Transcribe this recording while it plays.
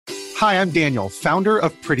Hi, I'm Daniel, founder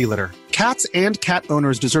of Pretty Litter. Cats and cat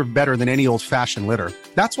owners deserve better than any old-fashioned litter.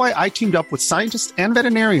 That's why I teamed up with scientists and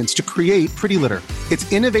veterinarians to create Pretty Litter.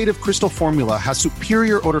 Its innovative crystal formula has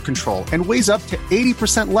superior odor control and weighs up to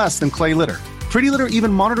 80% less than clay litter. Pretty Litter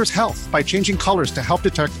even monitors health by changing colors to help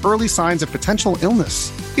detect early signs of potential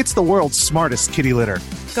illness. It's the world's smartest kitty litter.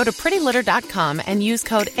 Go to prettylitter.com and use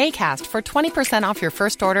code ACAST for 20% off your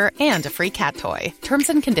first order and a free cat toy. Terms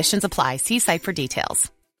and conditions apply. See site for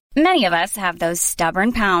details. Many of us have those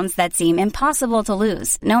stubborn pounds that seem impossible to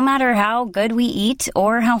lose, no matter how good we eat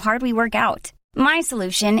or how hard we work out. My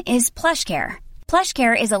solution is PlushCare.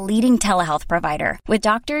 PlushCare is a leading telehealth provider with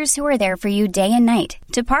doctors who are there for you day and night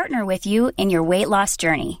to partner with you in your weight loss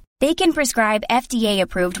journey. They can prescribe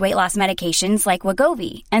FDA-approved weight loss medications like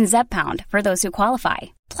Wegovy and Zepbound for those who qualify.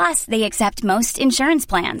 Plus, they accept most insurance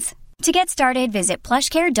plans. To get started, visit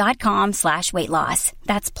plushcare.com/weightloss.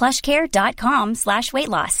 That's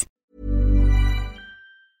plushcare.com/weightloss.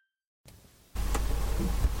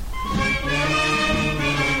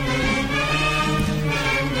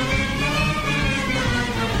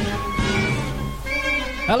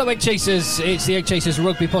 Hello, Egg Chasers. It's the Egg Chasers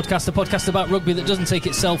Rugby Podcast, a podcast about rugby that doesn't take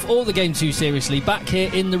itself or the game too seriously. Back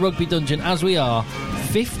here in the Rugby Dungeon, as we are,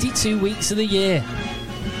 52 weeks of the year.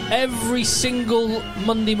 Every single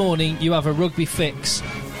Monday morning, you have a rugby fix.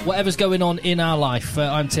 Whatever's going on in our life.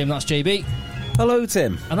 I'm Tim, that's JB. Hello,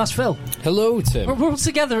 Tim. And that's Phil. Hello, Tim. We're all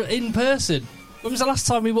together in person. When was the last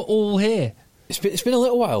time we were all here? It's been a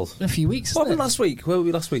little while. A few weeks, What happened last week? Where were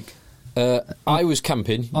we last week? I was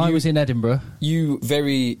camping. I was in Edinburgh. You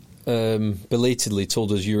very belatedly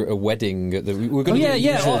told us you were at a wedding. We were going to get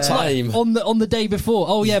usual time. On the day before.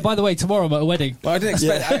 Oh, yeah, by the way, tomorrow I'm at a wedding. Well, I didn't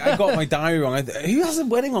expect... I got my diary wrong. Who has a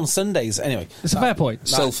wedding on Sundays? Anyway. It's a fair point.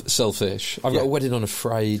 Selfish. I've got a wedding on a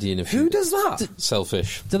Friday. Who does that?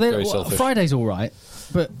 Selfish. Very selfish. Friday's all right,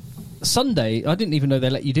 but Sunday, I didn't even know they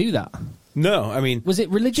let you do that. No, I mean... Was it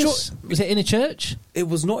religious? Was it in a church? It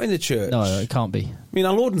was not in the church. No, it can't be. I mean,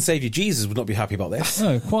 our Lord and Saviour Jesus would not be happy about this.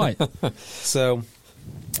 No, quite. So,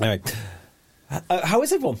 anyway. How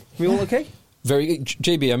is everyone? We all okay? Very good.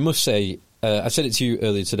 JB, I must say, I said it to you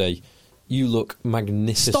earlier today, you look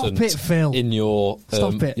magnificent. Stop it, Phil. In your,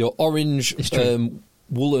 your orange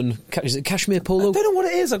woolen... Is it cashmere polo? I don't know what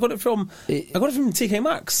it is. I got it from TK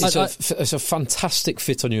Maxx. It's a fantastic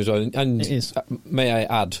fit on you as well. And it is. May I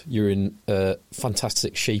add, you're in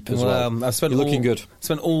fantastic shape as well. You're looking good. I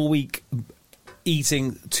spent all week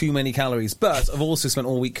eating too many calories, but I've also spent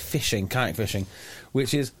all week kayak fishing,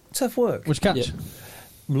 which is tough work. Which catch? Yeah.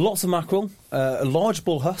 Lots of mackerel, a large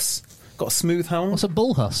bull huss, got a smooth hound. What's a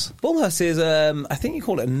bull huss? Bull huss is, I think you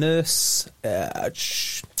call it a nurse...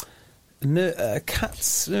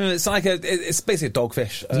 cats. It's basically a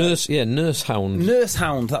dogfish. Nurse hound. Nurse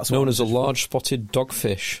hound. That's known as a large spotted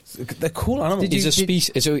dogfish. They're cool animals. Is a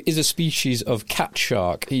species of cat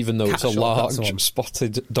shark, even though it's a large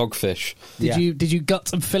spotted dogfish. Did you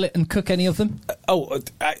gut and fillet and cook any of them?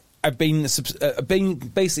 I've been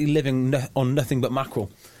basically living on nothing but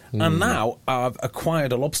mackerel, and now I've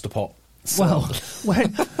acquired a lobster pot. So. Well,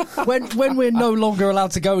 when we're no longer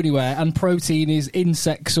allowed to go anywhere and protein is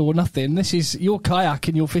insects or nothing, this is your kayak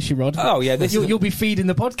and your fishing rod. Oh yeah, you'll be feeding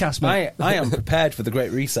the podcast, mate. I am prepared for the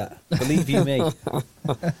Great Reset. Believe you me.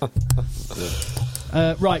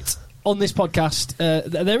 Right, on this podcast,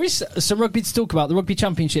 there is some rugby to talk about. The Rugby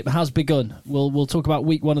Championship has begun. We'll talk about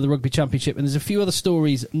week 1 of the Rugby Championship, and there's a few other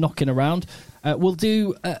stories knocking around. We're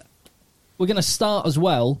going to start as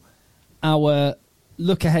well our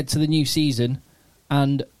look ahead to the new season,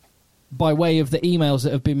 and by way of the emails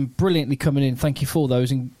that have been brilliantly coming in, thank you for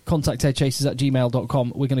those, and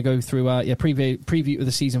contactheadchasers@gmail.com, we're going to go through preview of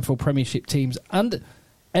the season for Premiership teams and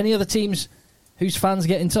any other teams whose fans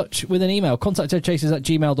get in touch with an email.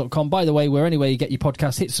 Contactheadchasers@gmail.com. By the way, we're anywhere you get your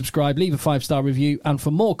podcast, hit subscribe, leave a 5-star review, and for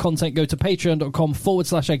more content, go to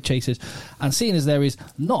patreon.com/eggchasers. And seeing as there is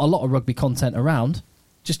not a lot of rugby content around,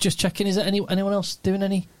 just checking, is there anyone else doing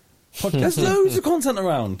any podcast? There's loads of content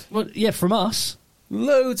around. Well, yeah, from us.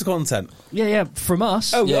 Loads of content. Yeah, from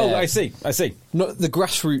us. Oh, I see. No, the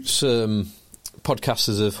grassroots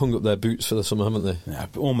podcasters have hung up their boots for the summer, haven't they? Yeah,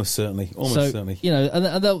 almost certainly. You know,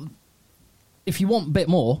 and they'll, if you want a bit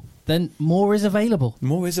more, then more is available.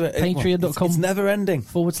 Patreon.com. It's never ending.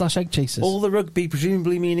 /eggchasers. All the rugby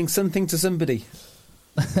presumably meaning something to somebody.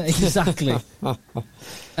 Exactly. But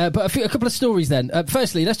a couple of stories then.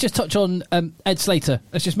 Firstly, let's just touch on Ed Slater.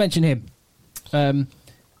 Let's just mention him.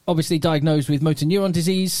 Obviously diagnosed with motor neuron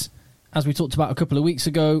disease, as we talked about a couple of weeks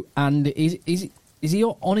ago, and is he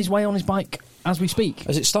on his way on his bike as we speak?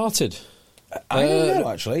 Has it started? I don't know,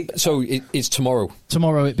 actually. So it's tomorrow.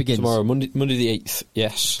 Tomorrow it begins. Tomorrow, Monday the 8th,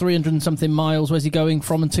 yes. 300 and something miles. Where's he going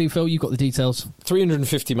from and to, Phil? You've got the details.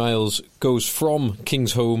 350 miles, goes from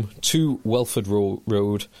Kingsholm to Welford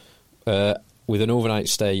Road with an overnight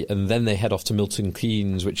stay, and then they head off to Milton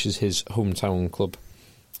Keynes, which is his hometown club.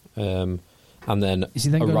 And then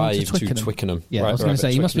arrive to Twickenham. Yeah, I was going to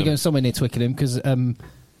say, he must be going somewhere near Twickenham, because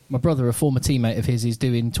my brother, a former teammate of his, is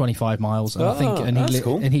doing 25 miles, and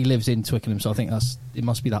and he lives in Twickenham, so I think it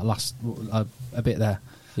must be that last a bit there.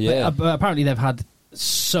 Yeah. But apparently they've had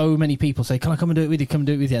so many people say, "Can I come and do it with you? Come and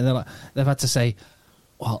do it with you?" And they've had to say,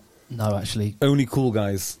 "Well, no, actually, only cool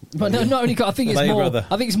guys." But no, not only. I think it's more.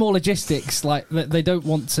 I think it's more logistics. Like they don't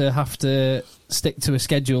want to have to stick to a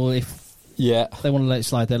schedule if. Yeah. They want to let it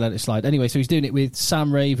slide, they let it slide. Anyway, so he's doing it with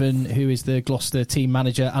Sam Raven, who is the Gloucester team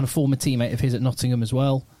manager and a former teammate of his at Nottingham as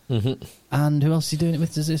well. Mm-hmm. And who else is he doing it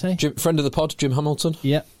with, does it say? Friend of the pod, Jim Hamilton.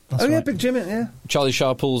 Yeah. That's right. Yeah, big Jim, yeah. Charlie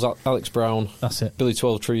Sharples, Alex Brown. That's it. Billy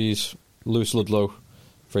 12 Trees, Lewis Ludlow,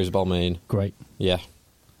 Fraser Balmain. Great. Yeah.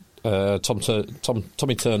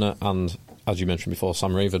 Tommy Turner and, as you mentioned before,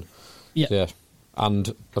 Sam Raven. Yeah. Yeah.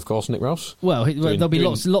 And, of course, Nick Rouse. Well, there'll be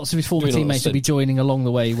lots of his former teammates will be joining along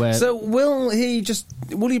the way. So will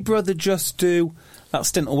your brother just do that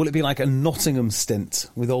stint, or will it be like a Nottingham stint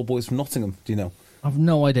with old boys from Nottingham? Do you know? I've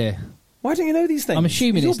no idea. Why don't you know these things? I'm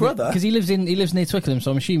assuming it's your brother, because he lives near Twickenham,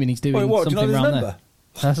 so I'm assuming he's doing something do you know his around number?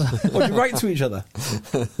 there. Or do you write to each other?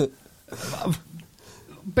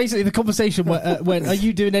 Basically, the conversation went, "Are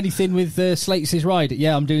you doing anything with Slates' ride?"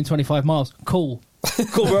 "Yeah, I'm doing 25 miles. Cool.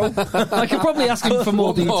 Cool, bro." I could probably ask him for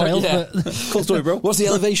more details. Yeah. But cool story, bro. What's the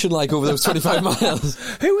elevation like over those 25 miles?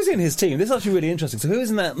 Who was in his team? This is actually really interesting. So who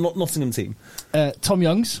was in that Nottingham team? Tom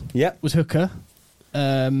Youngs was hooker.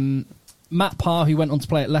 Matt Parr, who went on to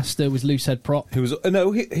play at Leicester, was loose head prop. He was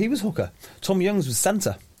hooker. Tom Youngs was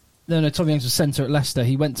centre. No, Tom Youngs was centre at Leicester.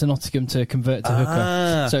 He went to Nottingham to convert to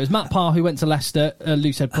hooker. So it was Matt Parr who went to Leicester,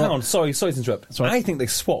 loose head prop. Hang on, sorry to interrupt. Right. I think they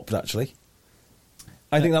swapped, actually.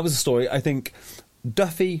 I think that was the story. I think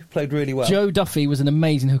Duffy played really well. Joe Duffy was an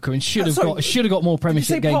amazing hooker and should have got more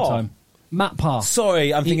Premiership game time. Matt Parr.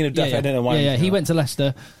 Sorry, I'm thinking of Duffy. Yeah. I don't know why. Yeah, he went to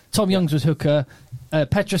Leicester. Tom Youngs was hooker.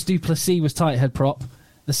 Petrus Duplessis was tight head prop.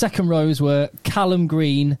 The second rows were Callum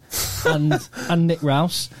Green and Nick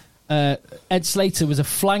Rouse. Ed Slater was a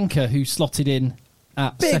flanker who slotted in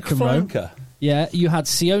at Big second flanker. row. Yeah, you had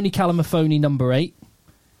Sione Calamafoni, number 8.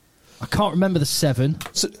 I can't remember the 7.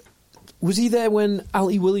 So, was he there when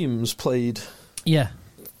Ali Williams played? Yeah.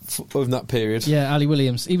 In that period? Yeah, Ali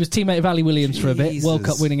Williams. He was teammate of Ali Williams for a bit. World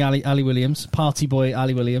Cup winning Ali Williams. Party boy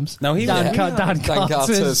Ali Williams. Now Dan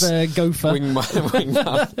Carter's gopher.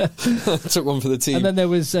 Wingman. Took one for the team. And then there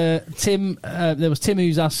was Tim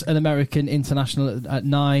Uzas, an American international at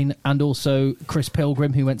 9, and also Chris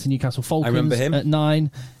Pilgrim, who went to Newcastle Falcons. I remember him. At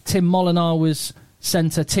 9. Tim Molinar was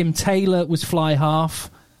centre. Tim Taylor was fly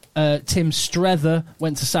half. Tim Strether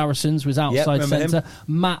went to Saracens, was outside centre.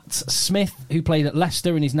 Matt Smith, who played at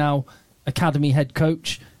Leicester and is now academy head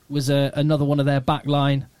coach, was another one of their back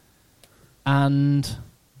line. And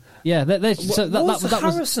yeah, was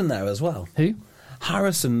Harrison there as well? Who?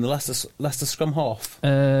 Harrison, the Leicester scrum half.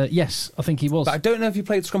 Yes, I think he was. But I don't know if he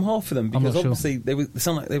played scrum half for them, because obviously sure. they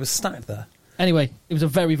sound like they were stacked there. Anyway, it was a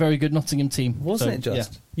very, very good Nottingham team. Wasn't it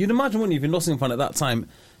just? Yeah. You'd imagine, wouldn't you, if you're Nottingham fan at that time,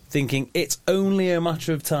 thinking it's only a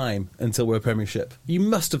matter of time until we're Premiership. You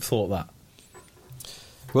must have thought that.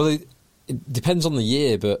 Well, it depends on the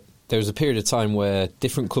year, but there was a period of time where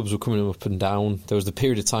different clubs were coming up and down. There was the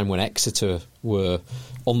period of time when Exeter were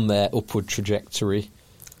on their upward trajectory.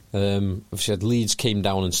 Obviously, Leeds came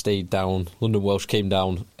down and stayed down. London Welsh came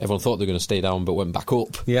down. Everyone thought they were going to stay down, but went back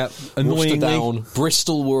up. Yeah, annoyingly. Down.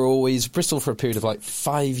 Bristol for a period of like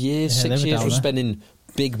 5 years, 6 years, were spending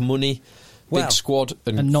big money. Big squad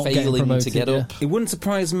and not failing to get up. It wouldn't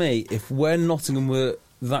surprise me if when Nottingham were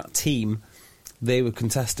that team, they were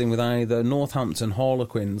contesting with either Northampton,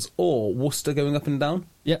 Harlequins, or Worcester going up and down.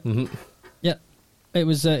 Yeah, yeah. It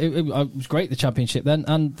was great, the Championship then,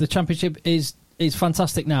 and the Championship is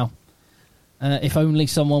fantastic now. If only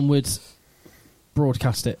someone would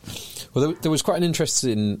broadcast it. Well, there was quite an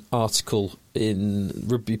interesting article in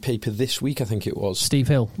Rugby Paper this week, I think it was. Steve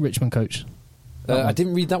Hill, Richmond coach. I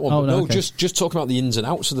didn't read that one, just talking about the ins and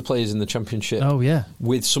outs of the players in the Championship. Oh, yeah.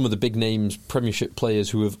 With some of the big names, Premiership players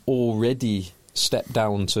who have already stepped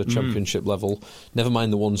down to Championship level, never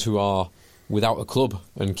mind the ones who are without a club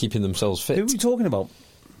and keeping themselves fit. Who are we talking about?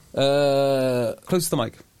 Close to the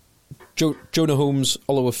mic. Jonah Holmes,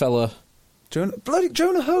 Oliver Feller.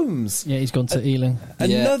 Jonah Holmes. Yeah, he's gone to Ealing.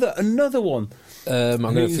 Another one. I'm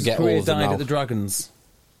going to forget all of them died now. at the Dragons.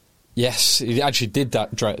 Yes, he actually did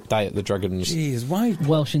that diet the Dragons. Jeez, why?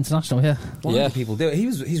 Welsh international, yeah. Why do people do it?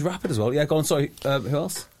 He's rapid as well. Yeah, go on. Sorry, who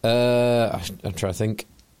else? I'm trying to think.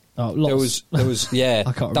 Oh, lots. There was yeah.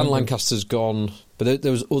 I can't Dan remember. Lancaster's gone, but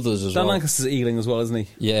there was others as well. Dan Lancaster's at Ealing as well, isn't he?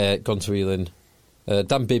 Yeah, gone to Ealing.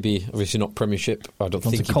 Dan Bibby, obviously not Premiership. I don't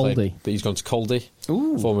Gone think to he played, Caldy. but he's gone to Caldy.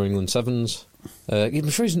 Ooh. Former England Sevens. I'm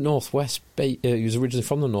sure he's North West. He was originally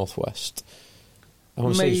from the North West. I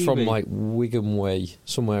want to say he's from like Wigan Way,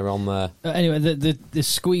 somewhere around there. Anyway, the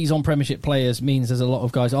squeeze on Premiership players means there's a lot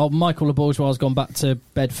of guys. Oh, Michael Le Bourgeois gone back to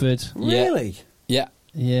Bedford. Really? Yeah.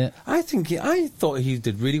 Yeah. I thought he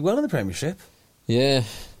did really well in the Premiership. Yeah.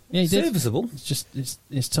 Yeah, he did. Serviceable. It's just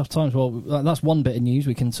it's tough times. Well, that's one bit of news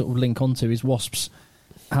we can sort of link onto is Wasps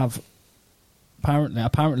have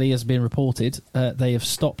apparently as been reported, they have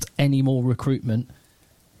stopped any more recruitment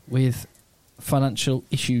with financial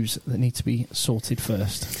issues that need to be sorted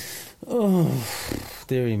first. Oh,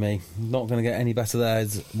 dearie me. Not going to get any better there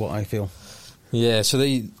is what I feel. Yeah, so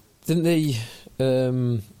they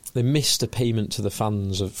missed a payment to the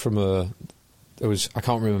fans from I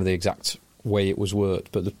can't remember the exact way it was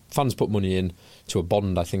worked, but the fans put money in to a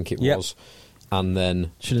bond, I think it was, and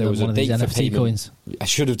then there was a date for NFT payment. coins. I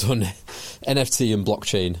should have done NFT and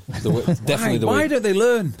blockchain. Why don't they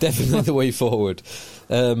learn? Definitely the way forward.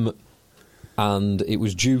 And it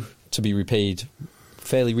was due to be repaid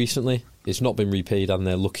fairly recently. It's not been repaid, and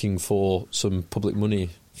they're looking for some public money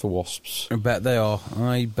for Wasps. I bet they are.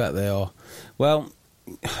 Well,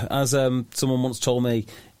 as someone once told me,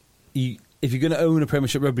 if you're going to own a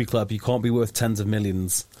Premiership rugby club, you can't be worth tens of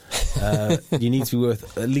millions. You need to be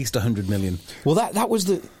worth at least 100 million. Well, that was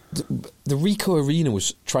the Rico Arena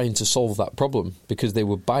was trying to solve that problem because they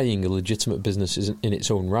were buying a legitimate business in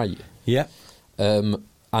its own right. Yeah.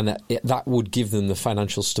 And that would give them the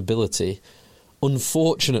financial stability.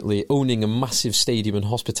 Unfortunately, owning a massive stadium and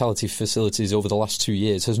hospitality facilities over the last 2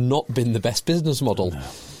 years has not been the best business model. No.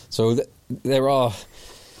 So there are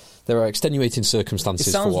extenuating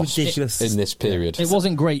circumstances for Wasps in this period. It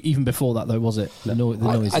wasn't great even before that, though, was it? The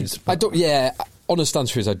noises. I don't. Yeah, honest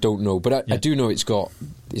answer is I don't know, but I do know it's got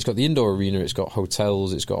the indoor arena, it's got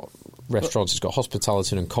hotels, it's got restaurants, it's got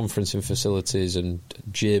hospitality and conferencing facilities and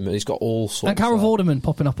gym, and it's got all sorts. And Carol Vorderman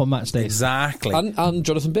popping up on match days. Exactly. And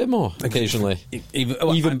Jonathan Bitmore occasionally.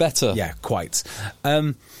 Even better. Yeah, quite.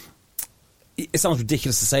 It sounds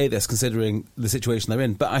ridiculous to say this considering the situation they're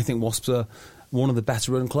in, but I think Wasps are one of the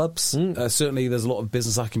better run clubs. Certainly there's a lot of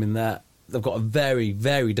business acumen there. They've got a very,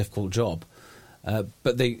 very difficult job.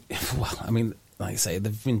 But like I say,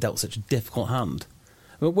 they've been dealt such a difficult hand.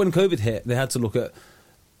 When COVID hit, they had to look at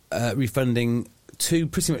refunding 2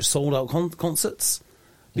 pretty much sold out concerts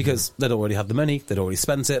because they'd already had the money, they'd already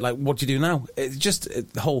spent it. Like, what do you do now? The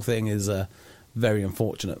whole thing is very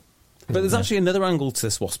unfortunate. But there's actually another angle to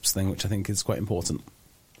this Wasps thing, which I think is quite important.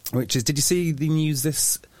 Which is, did you see the news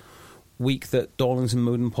this week that Darlington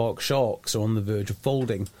Moden Park Sharks are on the verge of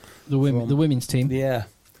folding? The women's team? Yeah.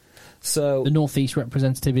 So the North East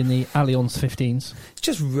representative in the Allianz 15s. It's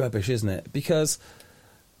just rubbish, isn't it? Because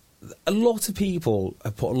a lot of people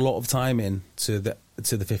have put a lot of time in to the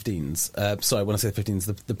 15s. Sorry, when I say the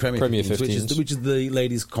 15s, the Premier 15s, which is the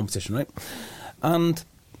ladies' competition, right? And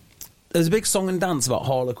there's a big song and dance about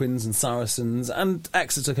Harlequins and Saracens and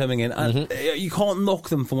Exeter coming in, and you can't knock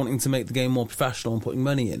them for wanting to make the game more professional and putting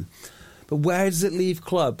money in. But where does it leave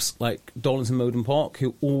clubs like Darlington Moden Park,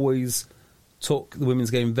 who always took the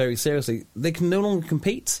women's game very seriously? They can no longer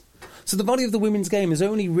compete. So the value of the women's game is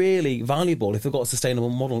only really valuable if they've got a sustainable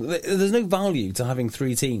model. There's no value to having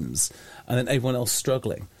 3 teams and then everyone else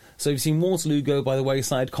struggling. So you've seen Waterloo go by the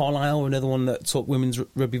wayside. Carlisle, another one that took women's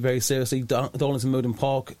rugby very seriously. Darlington Moden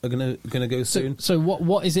Park are going to go soon. So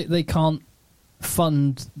what is it they can't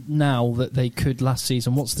fund now that they could last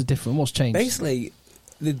season? What's the difference? What's changed? Basically,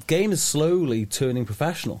 the game is slowly turning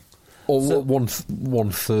professional. Or so, one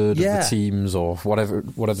third of the teams, or whatever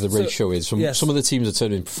the ratio is. Some of the teams are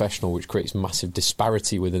turning professional, which creates massive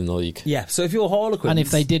disparity within the league. Yeah, so if you're Harlequins... And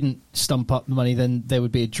if they didn't stump up the money, then there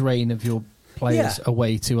would be a drain of your players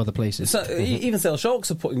away to other places. So even Sale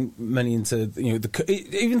Sharks are putting money into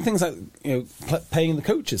even things like paying the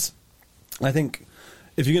coaches. I think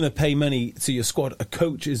if you're going to pay money to your squad, a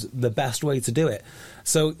coach is the best way to do it.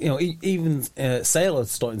 So even Sale are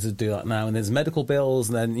starting to do that now, and there's medical bills,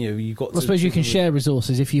 and then you've got. I suppose you can share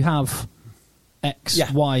resources if you have X,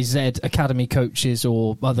 Y, Z academy coaches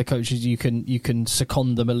or other coaches. You can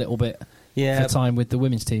second them a little bit for time with the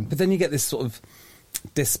women's team. But then you get this sort of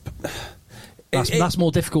That's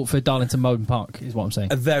more difficult for Darlington Moden Park, is what I'm saying.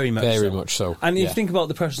 Very much so. And if you think about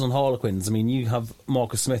the pressures on Harlequins, I mean, you have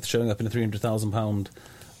Marcus Smith showing up in a £300,000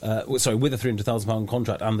 with a £300,000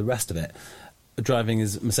 contract and the rest of it, driving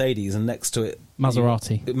his Mercedes, and next to it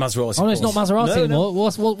Maserati. Maserati. Oh, no, it's not Maserati anymore.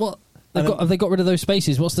 No. What? Have they got rid of those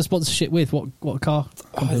spaces? What's the sponsorship with? What car?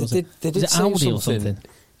 They did Is it Audi or something?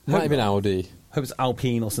 Might have been Audi. I hope it's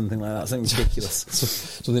Alpine or something like that. Something ridiculous.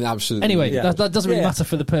 Something absolutely. Anyway, that doesn't really matter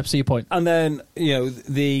for the purpose of your point. And then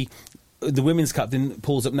the women's captain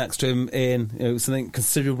pulls up next to him in something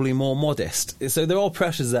considerably more modest. So there are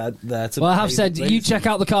pressures there. To I have said, you check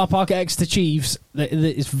out the car park at Exeter Chiefs.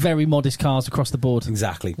 It's very modest cars across the board.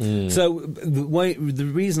 Exactly. So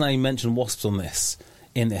the reason I mentioned Wasps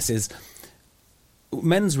in this is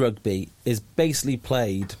men's rugby is basically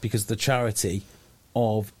played because of the charity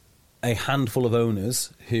of a handful of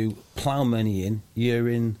owners who plough money in,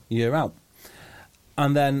 year out.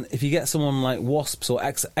 And then if you get someone like Wasps or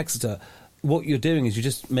Exeter, what you're doing is you're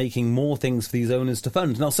just making more things for these owners to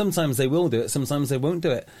fund. Now, sometimes they will do it, sometimes they won't do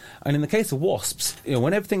it. And in the case of Wasps,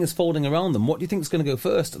 when everything is folding around them, what do you think is going to go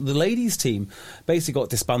first? The ladies' team basically got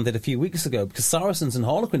disbanded a few weeks ago because Saracens and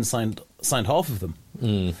Harlequins signed half of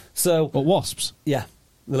them. So, but Wasps? Yeah.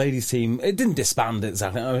 The ladies' team, it didn't disband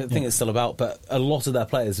exactly. I think it's still about, but a lot of their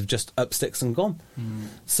players have just up sticks and gone.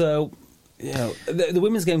 So, the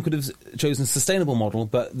women's game could have chosen a sustainable model,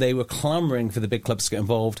 but they were clamouring for the big clubs to get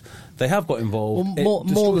involved. They have got involved. Well,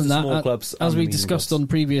 more than that, small clubs as we discussed on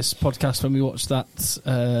previous podcasts when we watched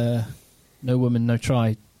that No Woman, No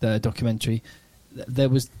Try documentary,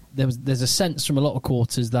 there's a sense from a lot of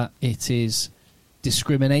quarters that it is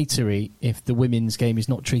discriminatory if the women's game is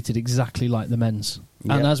not treated exactly like the men's.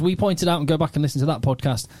 Yep. And as we pointed out, and go back and listen to that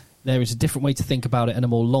podcast, there is a different way to think about it and a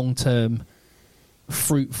more long-term,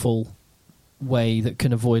 fruitful way that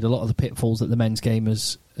can avoid a lot of the pitfalls that the men's game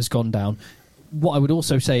has gone down. What I would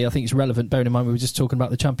also say, I think it's relevant, bearing in mind we were just talking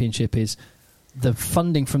about the championship, is the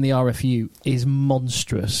funding from the RFU is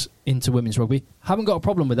monstrous into women's rugby. Haven't got a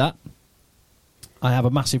problem with that. I have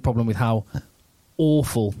a massive problem with how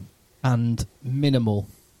awful and minimal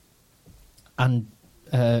and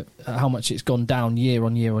how much it's gone down year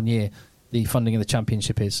on year on year. The funding of the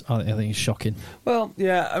championship is, I think, it's shocking. Well,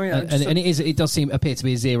 yeah, I mean, and it does appear to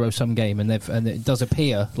be a zero-sum game, and it does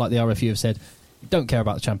appear, like the RFU have said, we don't care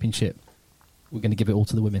about the championship. We're going to give it all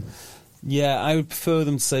to the women. Yeah, I would prefer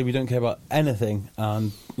them to say we don't care about anything,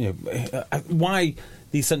 and why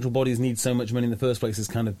these central bodies need so much money in the first place is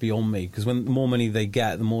kind of beyond me. Because the more money they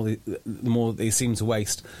get, the more they seem to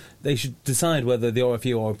waste. They should decide whether the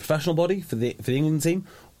RFU are a professional body for the England team,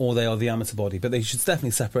 or they are the amateur body. But they should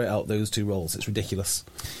definitely separate out those two roles. It's ridiculous.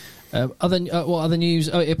 What other news?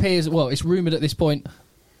 It appears, it's rumoured at this point,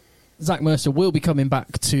 Zach Mercer will be coming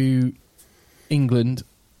back to England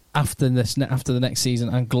after the next season,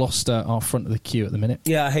 and Gloucester are front of the queue at the minute.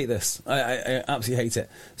 Yeah, I hate this. I absolutely hate it.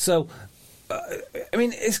 So,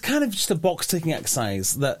 it's kind of just a box-ticking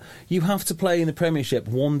exercise that you have to play in the Premiership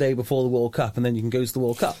one day before the World Cup, and then you can go to the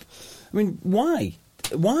World Cup. I mean, why?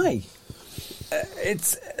 Why?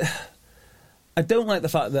 I don't like the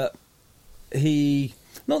fact that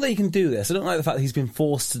not that he can do this. I don't like the fact that he's been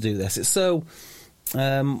forced to do this. It's so,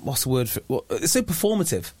 what's the word for it? It's so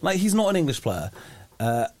performative. Like, he's not an English player.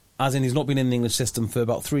 As in, he's not been in the English system for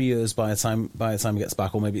about 3 years by the time he gets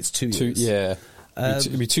back, or maybe it's 2 years. Yeah.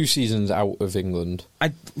 It'll be 2 seasons out of England. I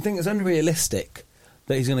think it's unrealistic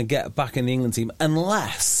that he's going to get back in the England team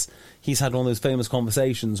unless he's had one of those famous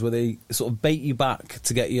conversations where they sort of bait you back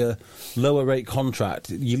to get your lower rate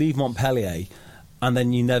contract. You leave Montpellier and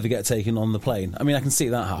then you never get taken on the plane. I mean, I can see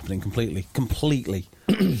that happening completely.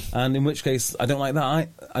 And in which case, I don't like that.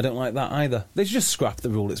 I don't like that either. They should just scrap the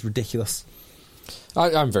rule. It's ridiculous.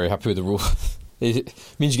 I'm very happy with the rule. It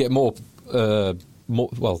means you get more.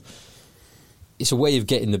 It's a way of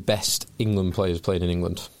getting the best England players playing in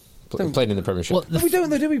England, playing in the Premiership. Well, we don't,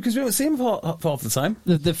 though, do we? Because we don't see them for half the time.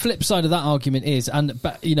 The flip side of that argument is, I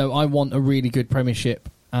want a really good Premiership,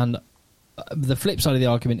 and the flip side of the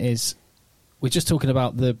argument is, we're just talking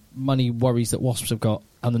about the money worries that Wasps have got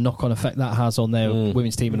and the knock-on effect that has on their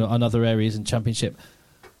women's team and other areas in Championship.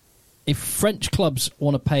 If French clubs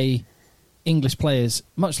want to pay English players,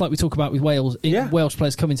 much like we talk about with Wales, Welsh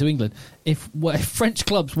players coming to England, if French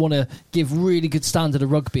clubs want to give really good standard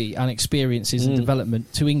of rugby and experiences and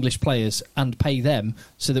development to English players and pay them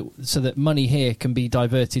so that money here can be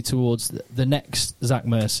diverted towards the next Zach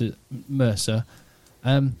Mercer,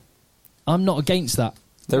 I'm not against that.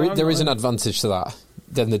 There is an advantage to that.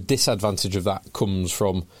 Then the disadvantage of that comes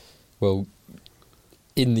from,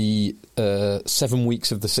 in the 7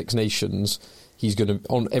 weeks of the Six Nations, he's going to,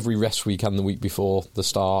 on every rest week and the week before the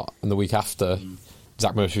start and the week after,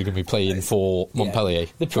 Zach Murphy going to be playing for Montpellier.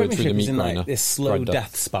 The Premiership is in grinder, this slow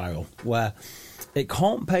death spiral where it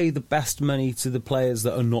can't pay the best money to the players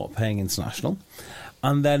that are not paying international.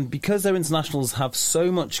 And then because their internationals have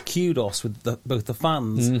so much kudos with both the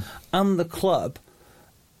fans and the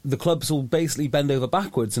clubs will basically bend over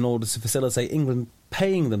backwards in order to facilitate England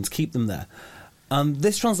paying them to keep them there. And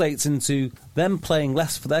this translates into them playing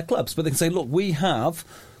less for their clubs. But they can say, look, we have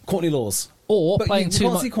Courtney Laws. Or playing too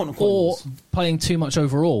much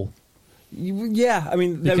overall. Yeah, I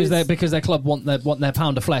mean... Because their club want their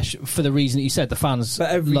pound of flesh for the reason that you said. The fans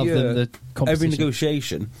love them, the competition. Every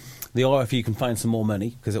negotiation, the RFU can find some more money,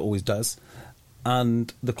 because it always does,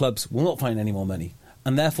 and the clubs will not find any more money.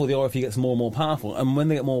 And therefore the RFU gets more and more powerful. And when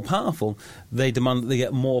they get more powerful, they demand that they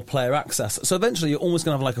get more player access. So eventually you're almost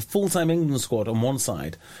going to have like a full-time England squad on one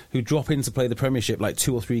side who drop in to play the Premiership like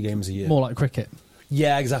 2 or 3 games a year. More like cricket.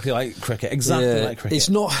 Yeah, exactly like cricket. Like cricket. It's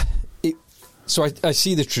not... So I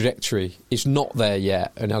see the trajectory. It's not there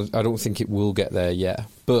yet, and I don't think it will get there yet.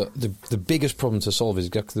 But the biggest problem to solve is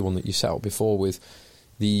exactly the one that you set out before with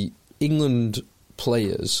the England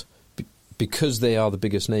players... Because they are the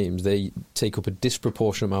biggest names, they take up a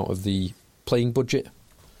disproportionate amount of the playing budget.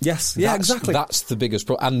 Yes, yeah, exactly. That's the biggest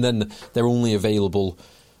problem. And then they're only available,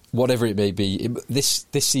 whatever it may be. This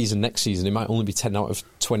season, next season, it might only be 10 out of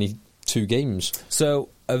 22 games. So,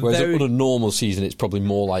 whereas on a normal season, it's probably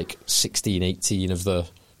more like 16, 18 of the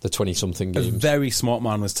 20-something games. A very smart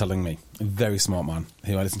man was telling me, a very smart man,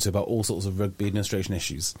 who I listen to about all sorts of rugby administration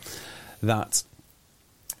issues, that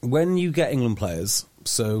when you get England players...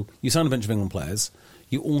 So you sign a bunch of England players,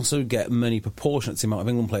 you also get money proportionate to the amount of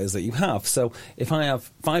England players that you have. So if I have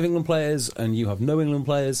 5 England players and you have no England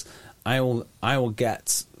players, I will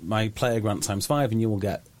get my player grant times 5 and you will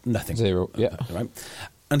get nothing. 0, yeah. Right?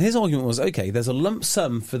 And his argument was, okay, there's a lump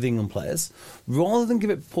sum for the England players. Rather than give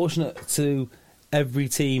it proportionate to every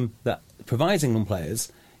team that provides England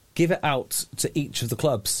players, give it out to each of the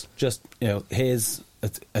clubs. Just, here's a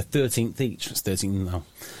 13th each. It's 13 now.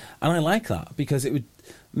 And I like that because it would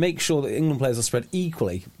make sure that England players are spread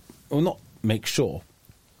equally. Well, not make sure,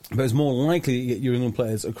 but it's more likely that you get your England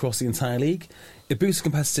players across the entire league. It boosts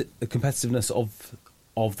the competitiveness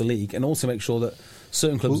of the league and also makes sure that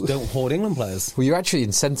certain clubs don't hoard England players. Well, you're actually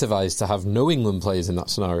incentivised to have no England players in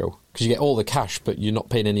that scenario because you get all the cash, but you're not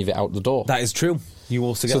paying any of it out the door. That is true. You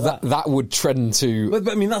also get so that would trend to...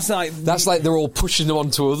 But I mean, that's like they're all pushing them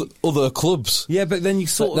onto other clubs. Yeah, but then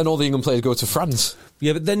then all the England players go to France.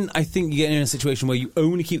 Yeah, but then I think you get in a situation where you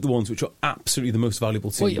only keep the ones which are absolutely the most valuable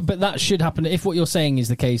to you. But that should happen. If what you're saying is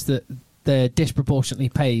the case, that they're disproportionately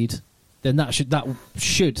paid, then that should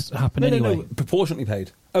happen anyway. No, proportionately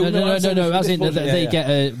paid. Oh, no. As in that they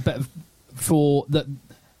get for the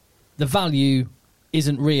value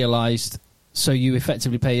isn't realised, so you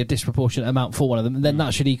effectively pay a disproportionate amount for one of them, and then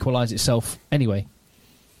that should equalise itself anyway,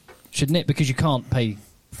 shouldn't it? Because you can't pay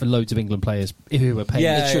for loads of England players who are paid.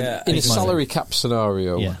 In a salary cap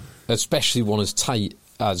scenario, especially one as tight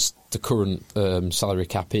as the current salary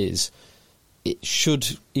cap is, it should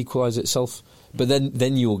equalise itself. But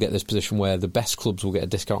then you will get this position where the best clubs will get a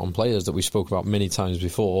discount on players that we spoke about many times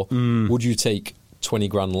before. Would you take 20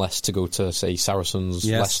 grand less to go to, say, Saracens,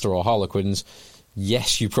 Leicester or Harlequins?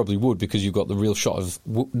 Yes, you probably would, because you've got the real shot of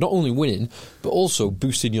not only winning, but also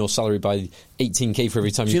boosting your salary by 18k for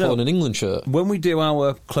every time you pull on an England shirt. When we do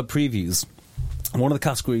our club previews, one of the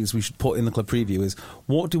categories we should put in the club preview is,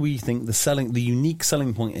 what do we think the unique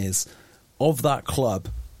selling point is of that club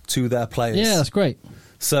to their players? Yeah, that's great.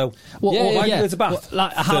 So, why go to Bath?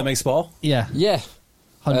 Thermae Spa? Yeah.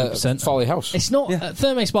 100%. Farley House. It's not...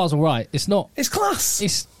 Thermae Spa's all right. It's not... It's class.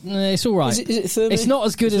 It's all right. Is it Thermae? It's not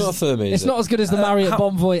as good as... Thermae, it's not as good as the Marriott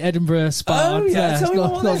Bonvoy Edinburgh Spa. Oh, yeah. Tell me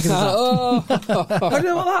more about this. How do you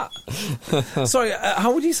know about that? Sorry,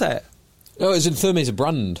 how would you say it? No, as in Thermae's a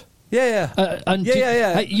brand. Yeah.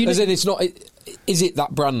 As in, it's not... Is it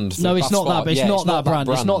that brand? No, it's not that. But it's not that brand.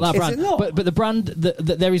 It's not that brand. Is it not? But the brand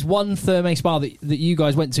that there is one Thermae Spa that you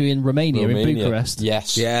guys went to in Romania, in Bucharest.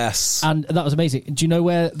 Yes. And that was amazing. Do you know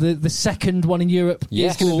where the second one in Europe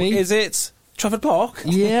is going to be? Is it Trafford Park?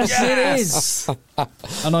 Yes, it is.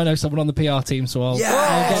 And I know someone on the PR team, so I'll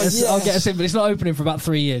get us in. But it's not opening for about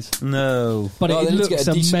 3 years. No, but it looks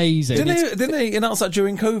amazing. Didn't they announce that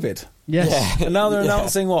during COVID? Yes. Yeah. And now they're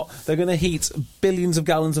announcing what? They're going to heat billions of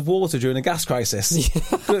gallons of water during a gas crisis.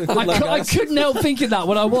 I couldn't help thinking that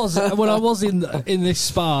when I was in this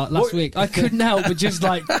spa last week. I couldn't help but just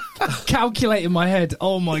calculate in my head,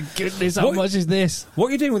 oh my goodness, how much is this? What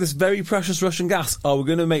are you doing with this very precious Russian gas? Oh, we're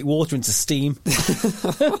going to make water into steam.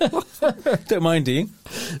 Don't mind, do you?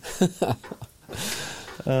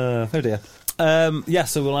 Oh dear.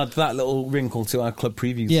 So we'll add that little wrinkle to our club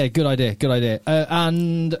previews. Yeah, good idea.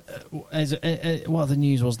 And what other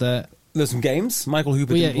news was there? There's some games. Michael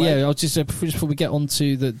Hooper. I'll just before we get on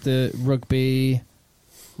to the rugby.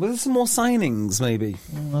 Well, there's some more signings, maybe.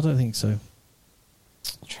 I don't think so. I'm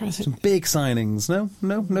trying to think. Some big signings. No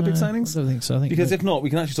big signings. I don't think so. Because if not, we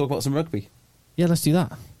can actually talk about some rugby. Yeah, let's do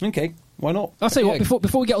that. Okay, why not? I'll tell you what.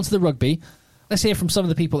 Before we get on to the rugby, let's hear from some of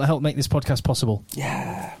the people that helped make this podcast possible.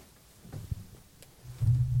 Yeah.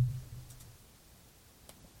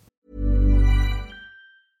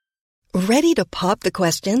 Ready to pop the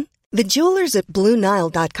question? The jewelers at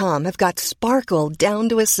BlueNile.com have got sparkle down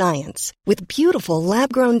to a science with beautiful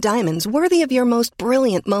lab-grown diamonds worthy of your most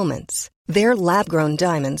brilliant moments. Their lab-grown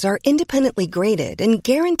diamonds are independently graded and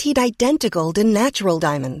guaranteed identical to natural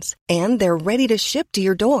diamonds, and they're ready to ship to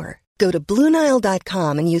your door. Go to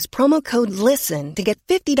BlueNile.com and use promo code LISTEN to get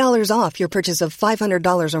 $50 off your purchase of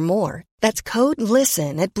 $500 or more. That's code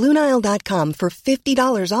LISTEN at BlueNile.com for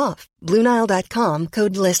 $50 off. BlueNile.com,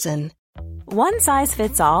 code LISTEN. One size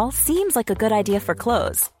fits all seems like a good idea for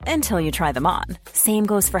clothes until you try them on. Same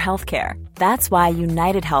goes for healthcare. That's why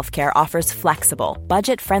United Healthcare offers flexible,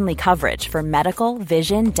 budget-friendly coverage for medical,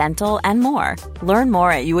 vision, dental, and more. Learn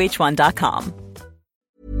more at uh1.com.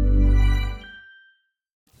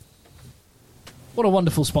 What a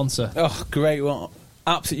wonderful sponsor. Oh, great. Well,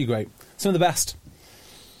 absolutely great. Some of the best.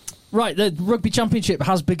 Right, the Rugby Championship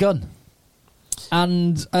has begun.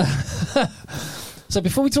 And so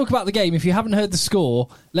before we talk about the game, if you haven't heard the score,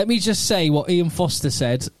 let me just say what Ian Foster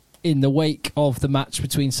said in the wake of the match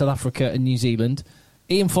between South Africa and New Zealand.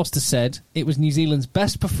 Ian Foster said it was New Zealand's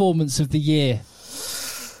best performance of the year.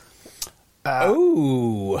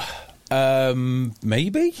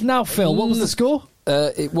 Maybe? Now, Phil, what was the score?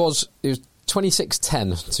 It was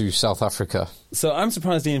 26-10 to South Africa. So I'm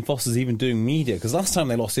surprised Ian Foster's even doing media, because last time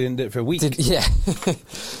they lost, he didn't do it for a week.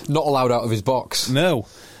 Not allowed out of his box. No.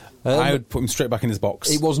 I would put him straight back in his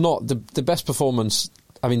box. It was not the best performance.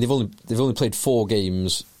 I mean, they've only played 4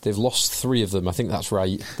 games. They've lost 3 of them. I think that's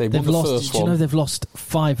right. They've won the first one. Do you know they've lost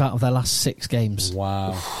 5 out of their last 6 games?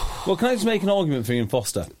 Wow. Well, can I just make an argument for Ian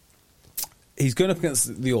Foster? He's going up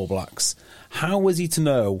against the All Blacks. How was he to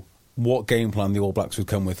know what game plan the All Blacks would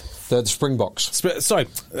come with? The Springboks.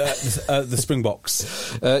 The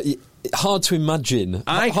Springboks. Hard to imagine.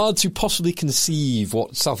 Hard to possibly conceive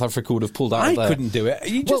what South Africa would have pulled out of there. I couldn't do it.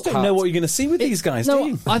 You just don't know what you're going to see with these guys, do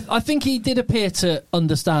you? I think he did appear to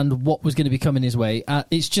understand what was going to be coming his way.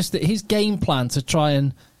 It's just that his game plan to try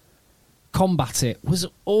and combat it was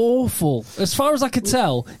awful. As far as I could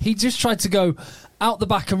tell, he just tried to go out the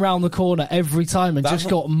back and round the corner every time and just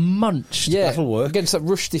got munched. Yeah, that'll work. Against that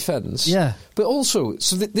rush defence. Yeah. But also,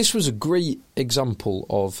 so this was a great example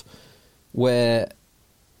of where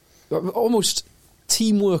almost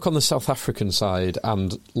teamwork on the South African side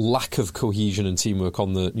and lack of cohesion and teamwork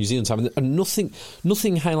on the New Zealand side. And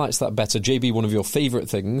nothing highlights that better. JB, one of your favourite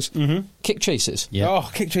things, kick chases. Yeah. Oh,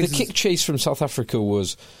 kick chases. The kick chase from South Africa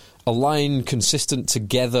was aligned, consistent,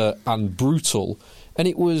 together and brutal. And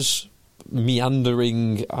it was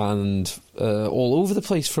meandering and all over the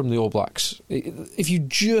place from the All Blacks. If you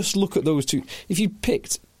just look at those two, if you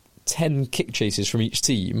picked 10 kick chases from each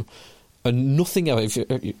team and nothing else,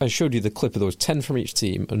 if I showed you the clip of those 10 from each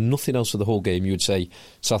team and nothing else for the whole game, you would say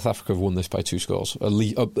South Africa have won this by 2 scores, at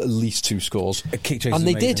least 2 scores. A kick chase, and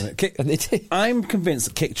they amazing, did. And they did. I'm convinced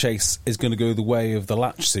that kick chase is going to go the way of the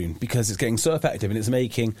latch soon, because it's getting so effective and it's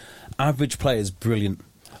making average players brilliant.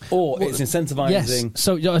 Or it's incentivising. Yes.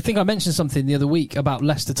 So I think I mentioned something the other week about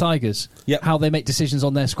Leicester Tigers. Yep. How they make decisions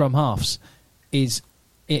on their scrum halves. It's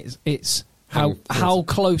how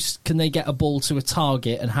close can they get a ball to a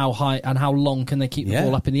target, and how high and how long can they keep the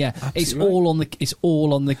ball up in the air? It's all on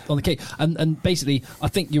the kick. And basically, I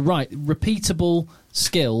think you're right. Repeatable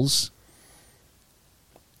skills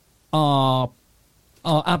are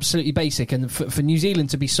absolutely basic, and for New Zealand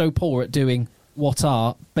to be so poor at doing what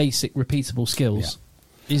are basic repeatable skills. Yeah.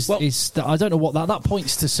 I don't know what that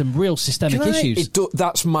points to some real systemic issues.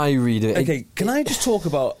 That's my reading. Okay, can I just talk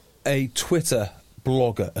about a Twitter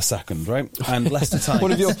blogger a second, right? And Leicester Tigers.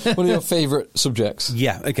 one of your favourite subjects.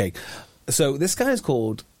 Yeah, okay. So this guy is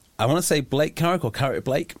called, I want to say Blake Carrick or Carrick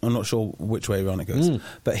Blake. I'm not sure which way around it goes.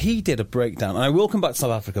 But he did a breakdown. And I will come back to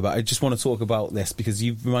South Africa, but I just want to talk about this because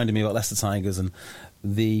you've reminded me about Leicester Tigers and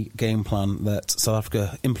the game plan that South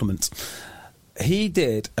Africa implements. He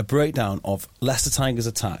did a breakdown of Leicester Tigers'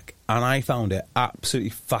 attack, and I found it absolutely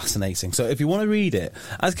fascinating. So if you want to read it,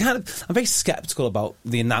 I'm very sceptical about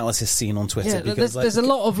the analysis seen on Twitter. Yeah, because there's a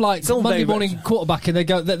lot of Monday morning quarterback, and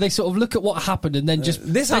they sort of look at what happened and then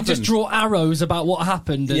just draw arrows about what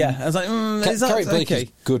happened. And I was like, Carrick Blake is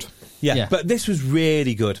good. Yeah, but this was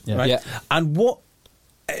really good, right? Yeah. And what,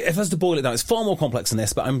 if I was to boil it down, it's far more complex than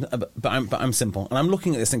this, but I'm simple. And I'm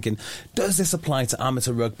looking at this thinking, does this apply to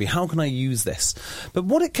amateur rugby? How can I use this? But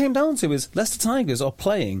what it came down to is Leicester Tigers are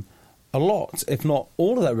playing a lot, if not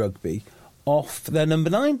all of their rugby, off their number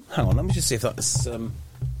 9. Hang on, let me just see if that's...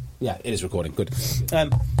 yeah, it is recording, good.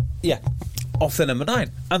 Off their number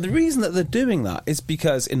 9. And the reason that they're doing that is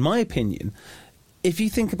because, in my opinion, if you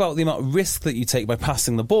think about the amount of risk that you take by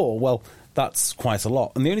passing the ball, well, that's quite a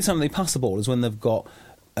lot. And the only time they pass the ball is when they've got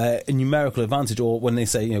a numerical advantage, or when they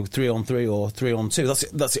say 3-on-3 or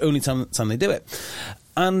 3-on-2. That's the only time they do it.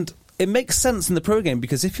 And it makes sense in the pro game,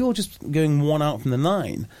 because if you're just going one out from the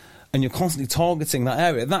 9 and you're constantly targeting that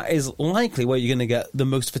area, that is likely where you're going to get the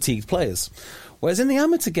most fatigued players. Whereas in the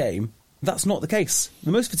amateur game, that's not the case.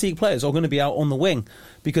 The most fatigued players are going to be out on the wing,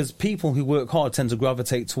 because people who work hard tend to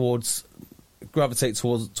gravitate towards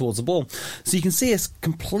the ball. So you can see a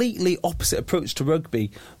completely opposite approach to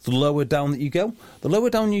rugby the lower down that you go. The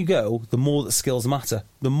lower down you go, the more that skills matter.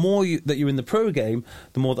 The more that you're in the pro game,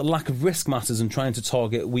 the more that lack of risk matters in trying to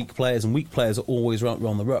target weak players, and weak players are always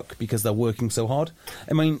around the ruck because they're working so hard.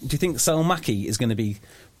 I mean, do you think Sal Mackey is going to be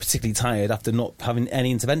particularly tired after not having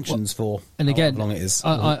any interventions for however long it is?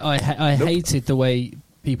 I hated the way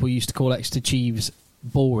people used to call Exeter Chiefs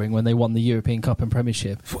boring when they won the European Cup and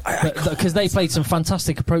Premiership, because they played some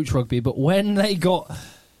fantastic approach rugby, but when they got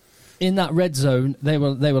in that red zone, they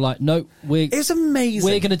were like, no, it's amazing.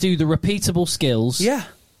 We're going to do the repeatable skills,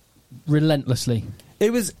 relentlessly.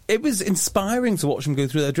 It was inspiring to watch them go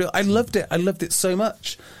through their drill. I loved it so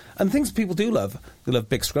much. And things people do love, they love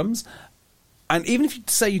big scrums. And even if you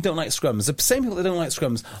say you don't like scrums, the same people that don't like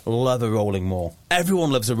scrums love a rolling maul. Everyone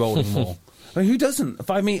loves a rolling maul. I mean, who doesn't?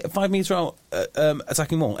 5 metre out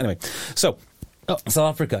attacking maul. Anyway, so South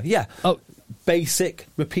Africa, basic,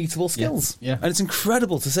 repeatable skills. Yeah. And it's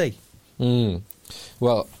incredible to see.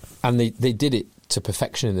 Well, and they did it to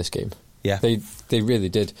perfection in this game. Yeah. They really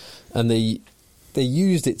did. And they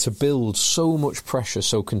used it to build so much pressure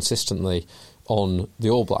so consistently on the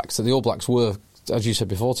All Blacks that the All Blacks were, as you said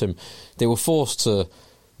before, Tim, they were forced to,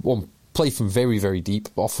 play from very, very deep,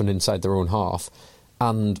 often inside their own half,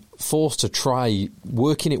 and forced to try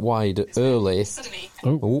working it wide early. So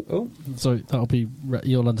that'll be...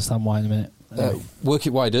 You'll understand why in a minute. Work it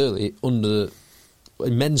wide early under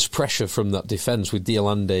immense pressure from that defence, with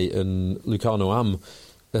Diolande and Lucano Am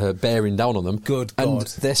bearing down on them. Good God. And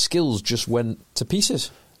their skills just went to pieces.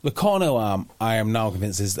 Lucano Am, I am now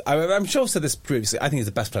convinced is... I'm sure I've said this previously. I think he's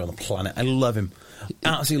the best player on the planet. I love him.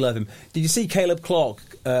 Absolutely love him. Did you see Caleb Clark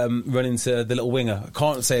run into the little winger? I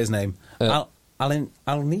can't say his name.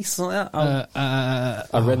 Alnice, something like that?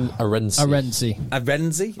 Arenzi.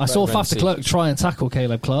 I saw Faf de Klerk try and tackle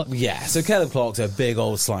Caleb Clark. Yeah, so Caleb Clark's a big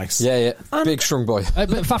old slice. Yeah. Big, strong boy. But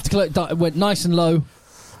Faf de Klerk went nice and low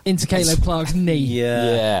into Caleb Clark's knee.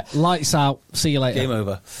 Yeah. Lights out. See you later. Game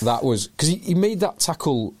over. That was... Because he made that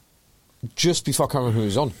tackle just before, I can't remember who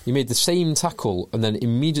was on. He made the same tackle and then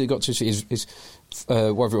immediately got to his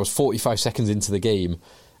whatever it was, 45 seconds into the game,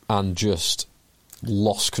 and just...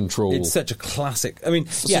 lost control. It's such a classic. I mean,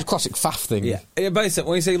 it's a classic Faf thing. Yeah, basically,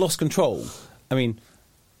 when you say lost control, I mean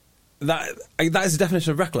that is the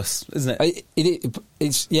definition of reckless, isn't it?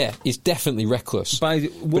 It's definitely reckless. But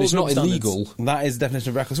it's not illegal. That is the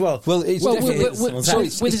definition of reckless. Well, with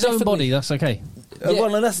his own body, that's okay.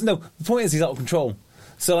 The point is he's out of control.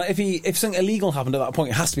 So like, if something illegal happened at that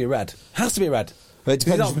point, it has to be a red. It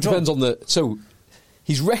depends on the. So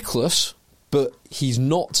he's reckless. But he's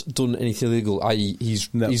not done anything illegal, i.e.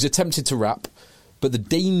 he's attempted to wrap, but the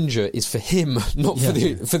danger is for him, not for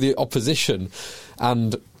the opposition.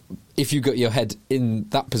 And if you got your head in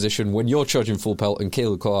that position when you're charging full pelt and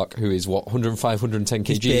Caleb Clark, who is 105, 110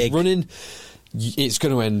 kg, is running, it's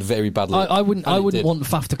going to end very badly. I wouldn't want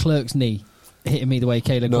Faf de Klerk's knee hitting me the way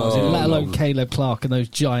Caleb Clark did, let alone Caleb Clark and those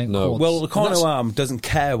giant quads. Well, Lucano Am doesn't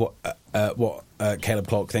care what Caleb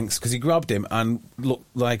Clark thinks, because he grabbed him and looked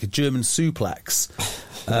like a German suplex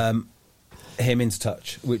him into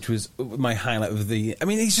touch, which was my highlight of the... I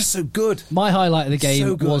mean, he's just so good. My highlight of the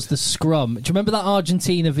game was the scrum. Do you remember that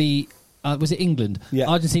Argentina v... was it England? Yeah.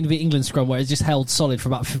 Argentina v England scrum, where it just held solid for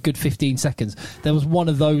about a good 15 seconds. There was one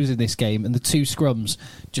of those in this game, and the two scrums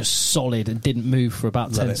just solid and didn't move for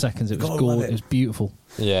about 10 seconds. It was gorgeous. It was beautiful.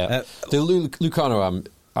 Yeah. The Lucano Am,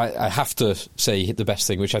 I have to say the best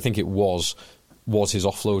thing, which I think it was his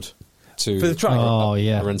offload to... For the try? Oh,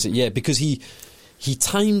 yeah. Yeah, because he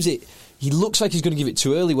times it... He looks like he's going to give it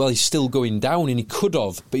too early while he's still going down, and he could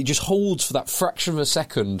have, but he just holds for that fraction of a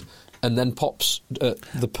second and then pops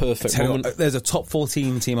the perfect moment. There's a top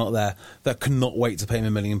 14 team out there that cannot wait to pay him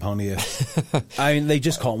 £1 million a year. I mean, they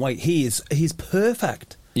just can't wait. He's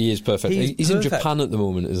perfect. He is perfect. He's in Japan at the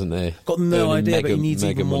moment, isn't he? Got no idea, but he needs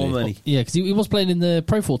even more money. Yeah, because he was playing in the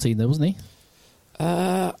Pro 14 though, wasn't he?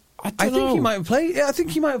 I think he might have played. Yeah, I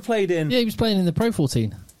think he might have played in. Yeah, he was playing in the Pro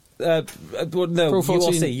 14. No, Pro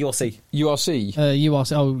 14, URC. URC.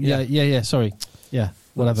 URC. Oh, yeah. Sorry. Yeah,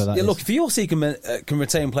 whatever that is. Look, if URC can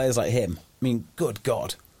retain players like him, I mean, good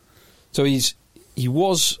God. So he's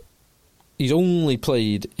only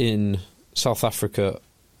played in South Africa,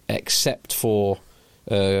 except for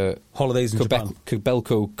holidays in Japan.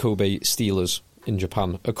 Kobelco Kobe Steelers in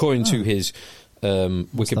Japan, according to his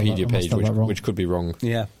Wikipedia page, which could be wrong.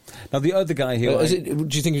 Yeah. Now the other guy here,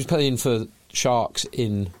 do you think he was playing for Sharks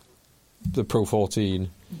in the Pro 14?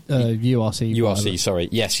 URC. URC. Sorry.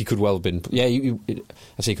 Yes, he could well have been. Yeah,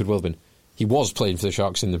 I say he could well have been. He was playing for the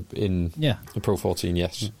Sharks in the Pro 14.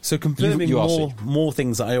 Yes. So confirming more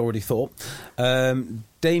things that I already thought.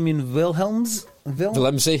 Damien Wilhelmsey,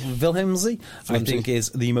 I think, is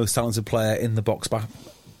the most talented player in the box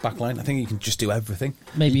backline. I think he can just do everything.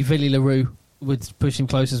 Maybe Villy LaRue would push him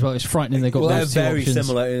close as well. It's frightening. They've got those they're very options.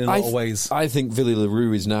 similar in a lot of ways. I think Villy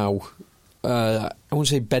LaRue is now, I won't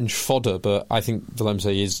say bench fodder, but I think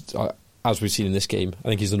Wilhelmsey is, as we've seen in this game, I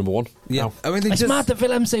think he's the number one. Yeah, now. I mean, it's mad that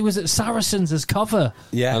Wilhelmsey was at Saracens as cover.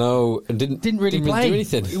 Yeah, I know, and didn't really do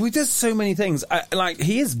anything. He does so many things.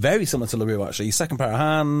 He is very similar to LaRue, actually. He's second pair of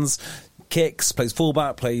hands, kicks, plays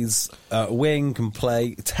fullback, plays wing, can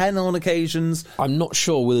play 10 on occasions. I'm not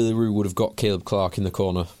sure Willie LaRue would have got Caleb Clark in the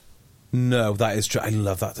corner. No, that is true. I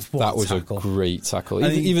love that. That was a great tackle.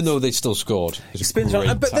 Even though they still scored. He spins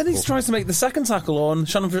around, but then he tries to make the second tackle on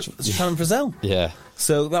Shannon Frizzell. Yeah.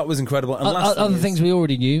 So that was incredible. And other things we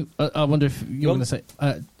already knew, I wonder if you're going to say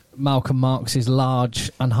Malcolm Marks is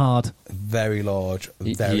large and hard. Very large.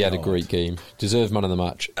 He had a great game. Deserved man of the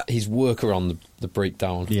match. His work around the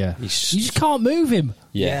breakdown. Yeah. You just can't move him.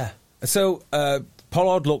 Yeah. So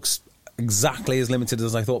Pollard looks exactly as limited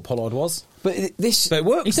as I thought Pollard was. But it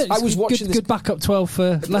works. I was watching good backup 12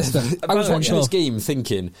 for Leicester. I was watching this game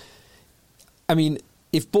thinking, I mean,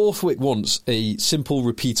 if Borthwick wants a simple,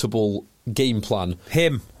 repeatable game plan,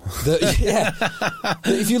 if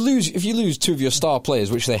you lose two of your star players,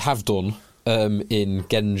 which they have done in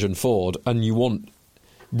Genge and Ford, and you want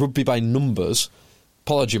rugby by numbers,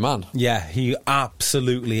 Pollard's your man. Yeah, he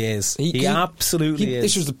absolutely is. He absolutely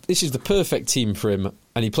is. This is the perfect team for him,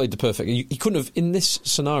 and he played the perfect. He couldn't have, in this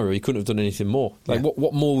scenario, he couldn't have done anything more.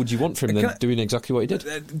 What more would you want from him than doing exactly what he did?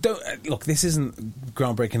 Look, this isn't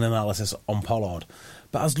groundbreaking analysis on Pollard,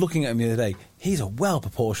 but I was looking at him the other day. He's a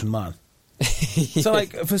well-proportioned man. Yeah. So,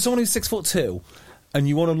 for someone who's 6'2", and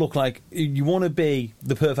you want to look like you want to be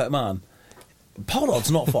the perfect man, Pollard's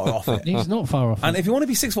not far off it. He's not far off. And if you want to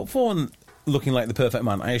be 6'4" and looking like the perfect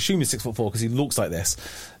man, I assume he's 6'4" because he looks like this.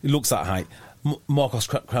 He looks that height. Marcus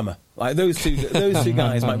Kremer, those two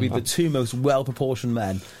guys might be the two most well-proportioned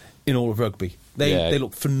men in all of rugby. They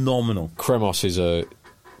look phenomenal. Marcus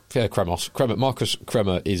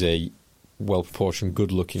Kremer is a well-proportioned,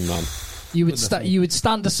 good-looking man. You would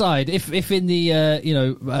stand aside if in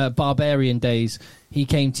the barbarian days he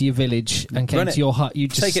came to your village and came to your hut.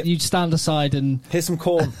 You'd stand aside and here's some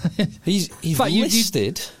corn. He's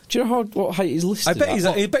listed. Do you know what height he's listed? I bet he's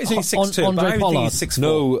only 6'2". Andre Pollard. He's 6'4".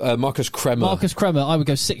 No, Marcus Kremer. Marcus Kremer, I would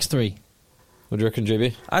go 6'3". What do you reckon,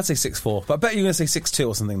 JB? I'd say 6'4", but I bet you're going to say 6'2"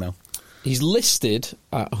 or something now. He's listed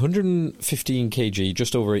at 115 kg,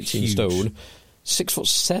 just over 18 stone.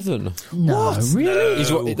 6'7". No, what?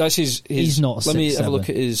 Really? That's his. He's not. Let me have a look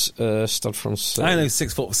at his Stade Francais. I know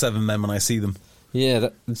 6'7" men when I see them. Yeah,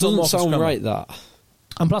 that doesn't sound right. That.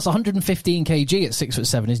 And plus, 115 kg at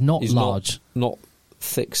 6'7" is not large. Not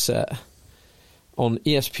thick set. On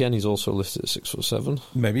ESPN, he's also listed at 6'7".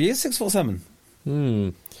 Maybe he is 6'7".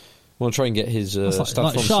 I want to try and get his Stade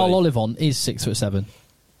Francais. Charles Olivon is 6'7".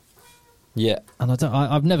 Yeah, and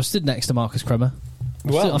I've never stood next to Marcus Kremer.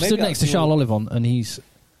 I've stood next to Charles Olivon, and he's.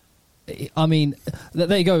 I mean,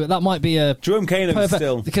 there you go. That might be a Jerome Kane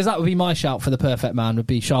still, because that would be my shout for the perfect man. Would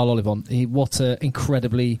be Charles Olivon. What an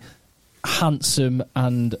incredibly handsome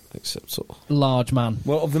and large man.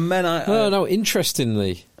 Well, of the men, no.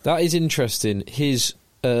 Interestingly, that is interesting. His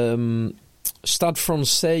Stade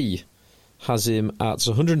Francais has him at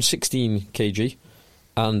 116 kg.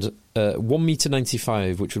 And 1.95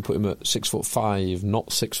 m, which would put him at 6'5", not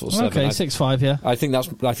 6'7". Okay, 6'5", yeah. I think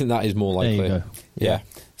that is more likely. There you go. Yeah.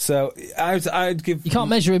 So I'd give. You can't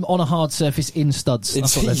measure him on a hard surface in studs.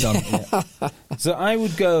 That's what they've done. Yeah. So I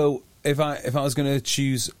would go if I was going to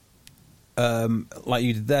choose, like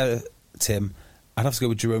you did there, Tim. I'd have to go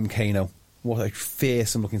with Jerome Kano. What a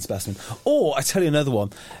fearsome-looking specimen. Or, I tell you another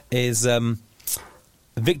one, is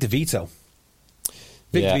Victor Vito.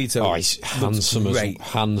 Victor Vito he's handsome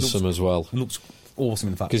as well. Looks awesome,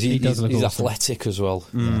 in fact. Because he's athletic as well.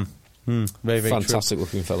 Very, very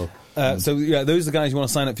fantastic-looking fellow. So, those are the guys you want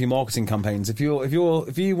to sign up for your marketing campaigns. If you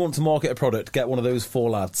want to market a product, get one of those 4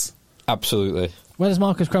 lads. Absolutely. Where does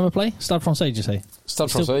Marcus Kremer play? Stade Francais, did you say? Stade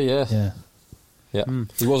Francais, yeah.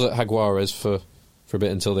 He was at Jaguares for a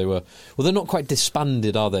bit until they were... Well, they're not quite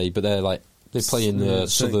disbanded, are they? But they play in the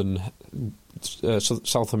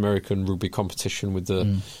South American rugby competition with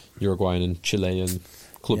the Uruguayan and Chilean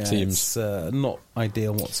club teams. It's not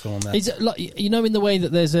ideal what's going on there. Is it like, in the way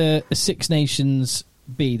that there's a Six Nations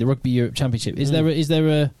B, the Rugby Europe Championship, is there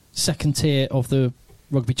a second tier of the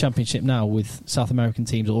Rugby Championship now with South American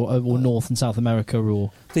teams or North and South America?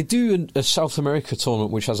 Or they do a South America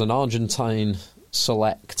tournament which has an Argentine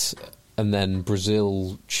select and then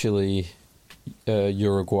Brazil, Chile,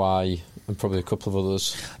 Uruguay, and probably a couple of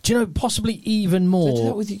others. Do you know, possibly even more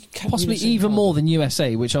than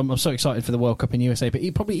USA, which I'm so excited for the World Cup in USA, but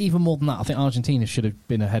probably even more than that. I think Argentina should have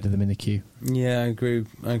been ahead of them in the queue. Yeah, I agree.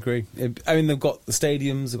 I mean, they've got the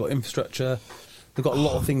stadiums, they've got infrastructure, they've got a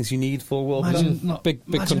lot of things you need for a World Cup. Big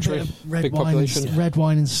country, big population. Red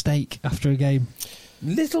wine and steak after a game.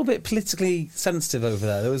 Little bit politically sensitive over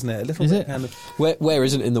there, though, isn't it? A little Is bit it? kind of. Where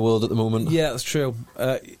isn't in the world at the moment? Yeah, that's true.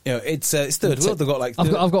 It's third world. They've got like.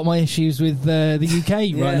 I've got my issues with the UK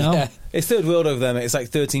right now. Yeah. It's third world over there, mate. It's like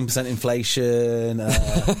 13% inflation.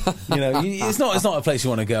 It's not a place you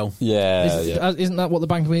want to go. Isn't that what the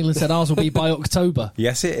Bank of England said? Ours will be by October.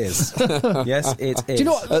 Yes, it is. Yes, it is. Do you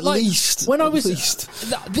know what? At least. When I was,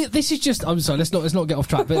 this is just. I'm sorry. Let's not get off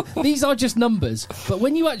track. But these are just numbers. But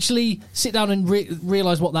when you actually sit down and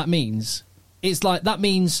realise what that means, it's like that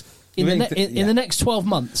means in the next 12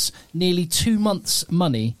 months, nearly 2 months'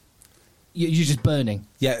 money, you're just burning.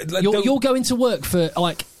 Yeah, you're going to work for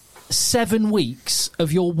like 7 weeks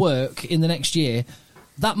of your work in the next year.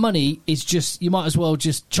 That money is just, you might as well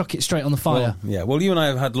just chuck it straight on the fire. Well, you and I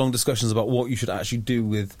have had long discussions about what you should actually do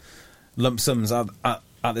with lump sums at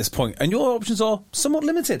this point, and your options are somewhat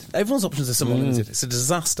limited. Everyone's options are somewhat limited. It's a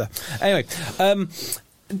disaster. Anyway,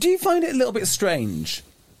 do you find it a little bit strange?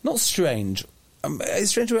 Not strange.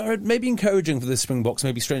 It's strange, maybe encouraging for the Springboks,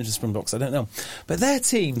 maybe strange for the Springboks, I don't know. But their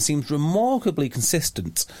team seems remarkably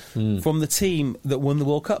consistent from the team that won the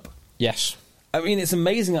World Cup. Yes. I mean, it's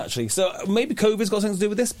amazing, actually. So maybe COVID's got something to do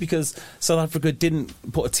with this, because South Africa didn't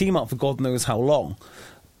put a team out for God knows how long.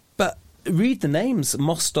 But read the names.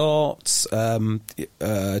 Mostart, Thiago,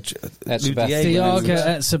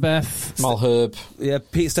 Etzebeth, Malherbe. Yeah,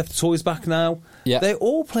 Peter Steph Toy's back now. Yeah. They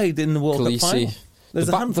all played in the World Cup final. There's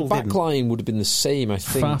a handful. The back line would have been the same, I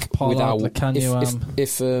think. Faf, Pollard,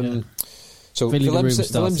 so Willemse's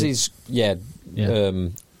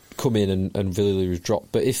come in and Villiers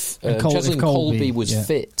dropped, but if Cheslin Colby was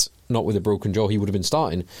fit, not with a broken jaw, he would have been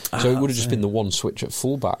starting. So it would have just been the one switch at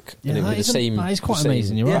fullback, and it would be the same. That is quite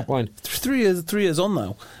amazing. You're right. Line. 3 years on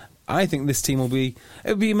now. I think this team it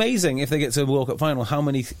would be amazing if they get to a World Cup final. How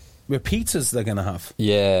many repeaters they're going to have?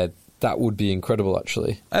 Yeah, that would be incredible.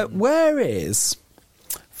 Actually, where is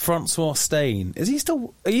Francois Steyn? Are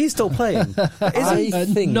you still playing? I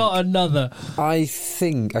think not another. I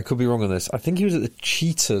think I could be wrong on this. I think he was at the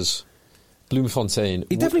Cheetahs, Bloemfontein.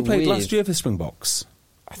 He definitely played last year for Springboks.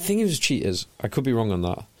 I think he was Cheetahs. I could be wrong on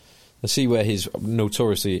that. Let's see where his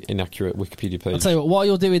notoriously inaccurate Wikipedia page. I'll tell you what. While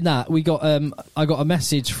you're doing that, I got a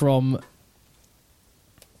message from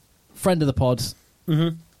friend of the pod,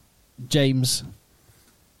 James,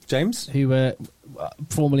 who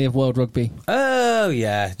formerly of World Rugby. Oh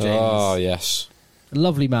yeah, James. Oh yes,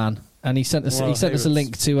 lovely man. And he sent us a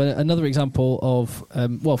link to another example of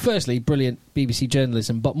firstly brilliant BBC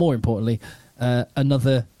journalism, but more importantly,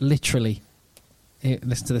 another literally. Here,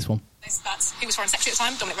 listen to this one. That's who was foreign secretary at the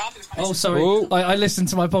time, Dominic Raab. Oh, sorry. I listen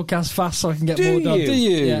to my podcast fast so I can get more done. Do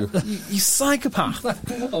you? Yeah. You psychopath.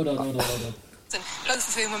 Hold on. Loads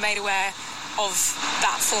of whom were made aware of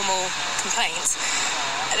that formal complaint.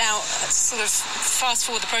 Now, sort of fast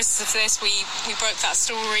forward the process of this, we broke that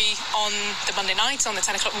story on the Monday night on the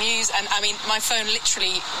 10 o'clock news, and I mean, my phone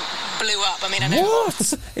literally blew up. I mean, I know.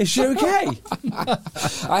 What? Is she okay?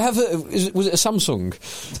 I have. Was it a Samsung?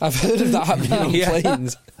 I've heard of that happening on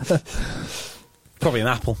planes. Probably an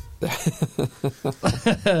Apple.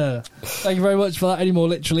 Thank you very much for that. Any more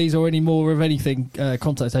literallys or any more of anything,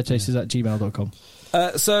 contact headchasers@gmail.com.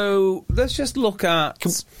 So let's just look at. Go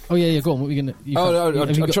on. What were you going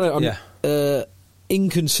to?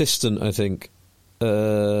 Inconsistent. I think.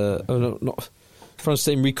 France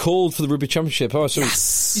team recalled for the Rugby Championship. Oh, so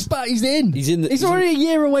yes! He's back. He's in. He's already a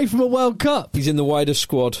year away from a World Cup. He's in the wider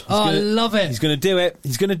squad. I love it. He's going to do it.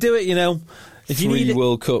 He's going to do it, you know. If you need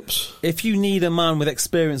World Cups. If you need a man with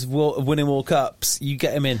experience of winning World Cups, you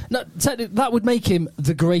get him in. No, that would make him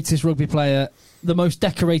the greatest rugby player, the most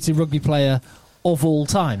decorated rugby player of all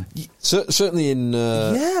time. Certainly in...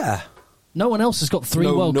 No one else has got 3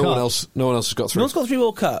 World Cups. No one else has got 3. No one's got 3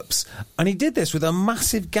 World Cups. And he did this with a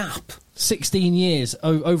massive gap. 16 years.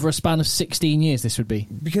 Over a span of 16 years, this would be.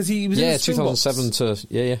 Because he was in the 2007 to...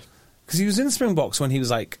 Yeah. Because he was in the Springboks when he was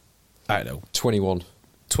like, I don't know... 21.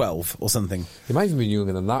 12 or something. He might even be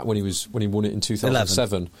younger than that when he won it in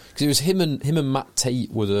 2007. Because it was him and Matt Tate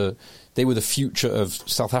they were the future of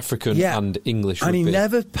South African and English rugby. And he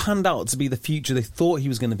never panned out to be the future they thought he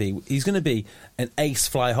was going to be. He's going to be an ace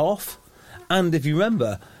fly half. And if you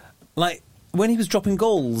remember, like when he was dropping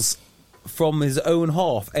goals from his own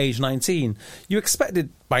half, age 19, you expected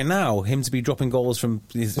by now him to be dropping goals from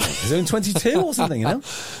his own 22 or something, you know?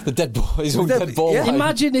 The dead ball, his own dead ball. Yeah.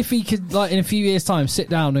 Imagine if he could, like in a few years' time, sit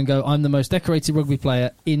down and go, I'm the most decorated rugby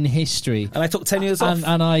player in history. And I took 10 years off.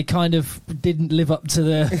 And I kind of didn't live up to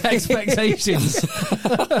the expectations.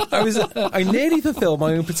 I nearly fulfilled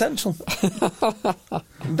my own potential.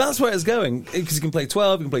 That's where it's going. Because he can play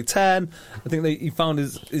 12, he can play 10. I think he found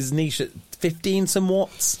his niche at 15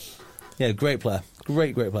 somewhat. Yeah, great player.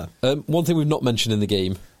 Great player. One thing we've not mentioned in the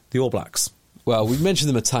game. The All Blacks. Well, we've mentioned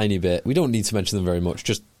them a tiny bit. We don't need to mention them very much,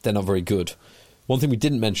 just they're not very good. One thing we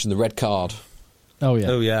didn't mention, the red card. Oh, yeah.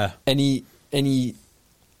 Oh, yeah. Any...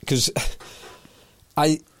 Because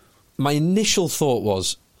my initial thought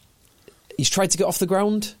was, he's tried to get off the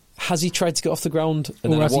ground. Has he tried to get off the ground?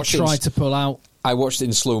 And or has he tried to pull out? I watched it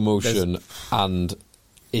in slow motion, and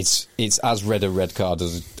it's as red a red card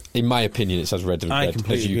as... In my opinion, it's as red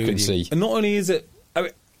as you can see. And not only is it...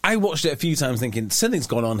 I watched it a few times thinking, something's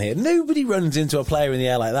gone on here. Nobody runs into a player in the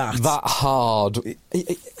air like that. That hard.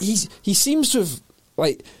 He seems to have...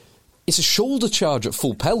 like, it's a shoulder charge at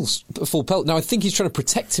full pelt. Now, I think he's trying to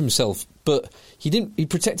protect himself, but he didn't. He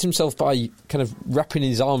protected himself by kind of wrapping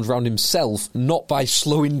his arms around himself, not by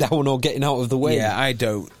slowing down or getting out of the way. Yeah,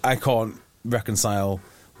 I can't reconcile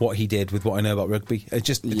what he did with what I know about rugby. It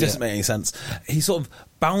doesn't make any sense. He sort of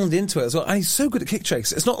bound into it as well, and he's so good at kick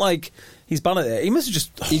tricks. It's not like he's bad at it. He must have just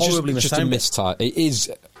horribly missed time. Just a mistime. It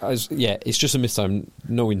is, it's just a mistime,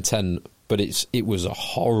 no intent, but it was a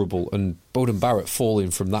horrible, and Bowden Barrett falling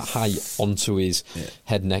from that height onto his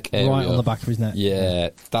head neck area. Right on the back of his neck. Yeah,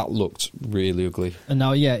 that looked really ugly. And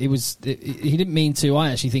now, he didn't mean to. I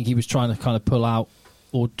actually think he was trying to kind of pull out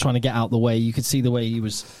or trying to get out the way. You could see the way he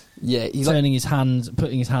was... Yeah, he's turning his hands,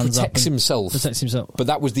 putting his hands up. Protects himself. But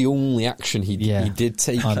that was the only action he did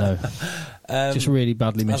take. I know. Just really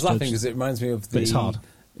badly misjudged. I was laughing because it reminds me of But it's hard. It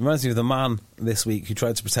reminds me of the man this week who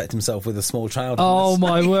tried to protect himself with a small child. Oh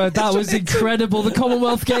my word, that was incredible. The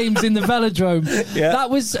Commonwealth Games in the Velodrome. Yeah. That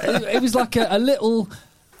was... It was like a little...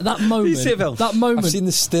 That moment, I've seen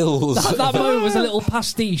the stills. That moment was a little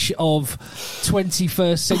pastiche of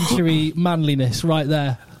 21st century manliness right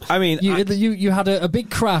there. I mean, you had a big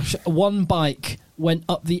crash. One bike went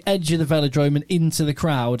up the edge of the velodrome and into the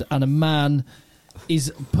crowd, and a man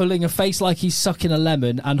is pulling a face like he's sucking a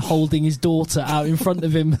lemon and holding his daughter out in front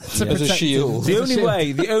of him to protect as a shield. Him.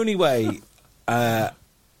 The only way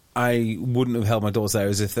I wouldn't have held my daughter there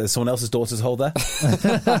is if there's someone else's daughter to hold there.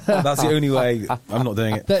 That's the only way. I'm not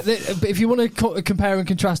doing it. But if you want to compare and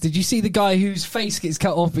contrast, did you see the guy whose face gets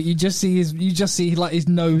cut off, but you just see like his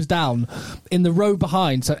nose down in the row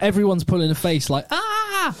behind? So everyone's pulling a face like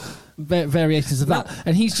variations of that,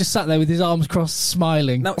 and he's just sat there with his arms crossed,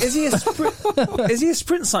 smiling. Now, is he a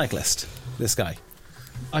sprint cyclist? This guy.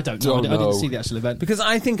 I don't know. I didn't see the actual event. Because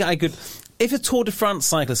I think I could... If a Tour de France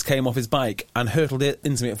cyclist came off his bike and hurtled it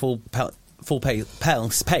into me at full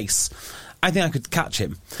pace, I think I could catch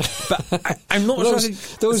him. But I'm not sure...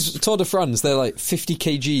 Those Tour de France, they're like 50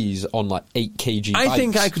 kgs on like 8 kg bikes. I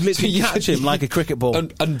think I could literally catch him like a cricket ball.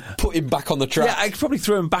 And put him back on the track. Yeah, I could probably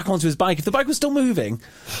throw him back onto his bike. If the bike was still moving,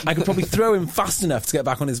 I could probably throw him fast enough to get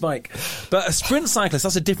back on his bike. But a sprint cyclist,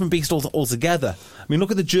 that's a different beast altogether. I mean, look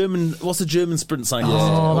at the German... What's the German sprint cyclist?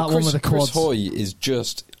 Oh, that one with the quads. Chris Hoy is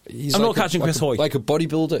just... I'm not catching Chris Hoy. Like a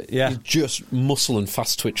bodybuilder. Yeah. He's just muscle and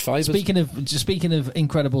fast twitch fibres. Speaking of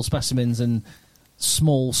incredible specimens and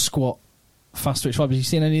small, squat, fast twitch fibres, you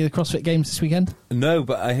seen any of the CrossFit Games this weekend? No,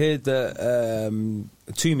 but I heard that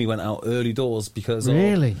Toomey went out early doors because of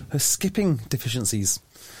her skipping deficiencies.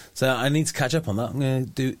 So I need to catch up on that. I'm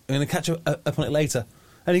going to catch up on it later.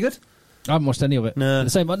 Any good? I haven't watched any of it. No. The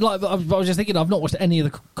same. I was just thinking, I've not watched any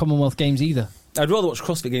of the Commonwealth Games either. I'd rather watch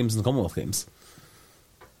CrossFit Games than the Commonwealth Games.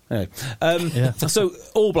 Anyway, so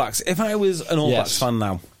All Blacks. If I was an All Blacks fan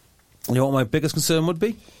now, you know what my biggest concern would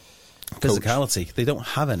be? Physicality. Coach. They don't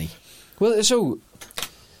have any. Well, so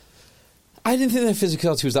I didn't think their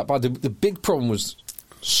physicality was that bad. The big problem was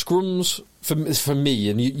scrums for me,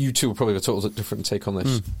 and you two will probably have a totally different take on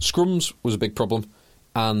this. Scrums was a big problem,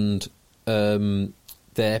 and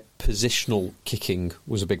their positional kicking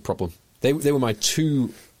was a big problem. They were my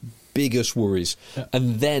two biggest worries. Yeah.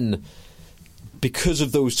 And then, because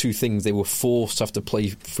of those two things, they were forced to have to play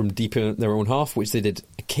from deep in their own half, which they did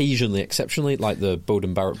occasionally, exceptionally, like the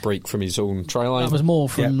Beauden Barrett break from his own try line. That was more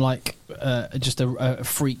from just a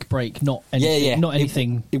freak break, not anything, not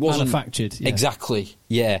anything it wasn't manufactured. Yeah. Exactly,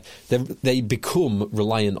 yeah. They become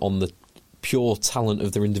reliant on the pure talent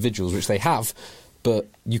of their individuals, which they have, but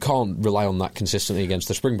you can't rely on that consistently against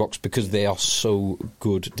the Springboks because they are so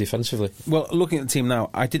good defensively. Well, looking at the team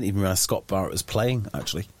now, I didn't even realise Scott Barrett was playing,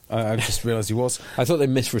 actually. I just realised he was. I thought they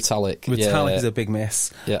missed Retallick. Retallick is a big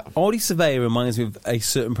miss. Yeah. Audie Surveyor reminds me of a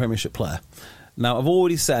certain Premiership player. Now, I've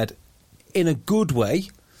already said, in a good way,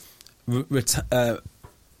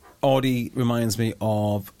 Audie reminds me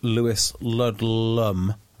of Lewis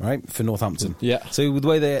Ludlam, right, for Northampton. Yeah. So with the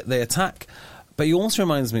way they attack, but he also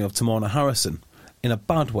reminds me of Tamana Harrison in a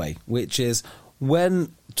bad way, which is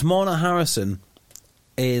when Tamana Harrison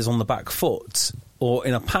is on the back foot, or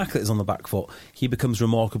in a pack that is on the back foot, he becomes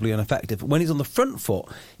remarkably ineffective. When he's on the front foot,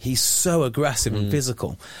 he's so aggressive and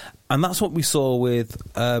physical. And that's what we saw with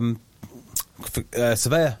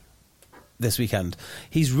Surveyor this weekend.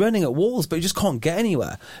 He's running at walls, but he just can't get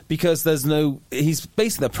anywhere because he's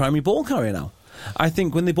basically their primary ball carrier now. I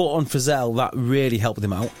think when they brought on Frizzell, that really helped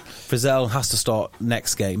him out. Frizzell has to start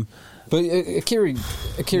next game. But Akira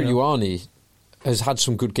Ioane has had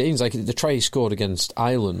some good games. Like the try he scored against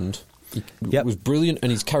Ireland was brilliant,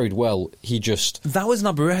 and he's carried well.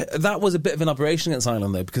 That was a bit of an aberration against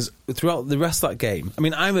Ireland though, because throughout the rest of that game, I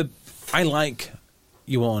mean, I like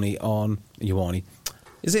Ioane.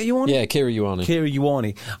 Is it Ioane? Yeah, Kira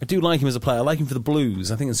Ioane. I do like him as a player. I like him for the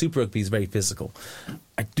Blues. I think in Super Rugby he's very physical.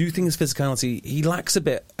 I do think his physicality, he lacks a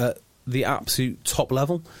bit at the absolute top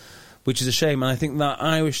level, which is a shame. And I think that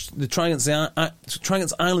the try against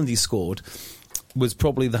Ireland he scored was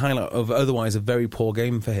probably the highlight of otherwise a very poor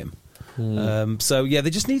game for him. So yeah,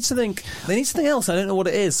 they just need something. They need something else. I don't know what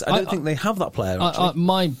it is. I don't think they have that player.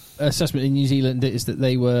 My assessment in New Zealand is that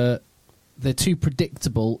they're too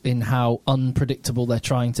predictable in how unpredictable they're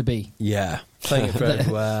trying to be. Yeah, playing it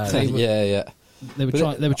very well. They were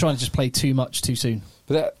trying to just play too much too soon.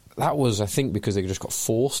 But that was, I think, because they just got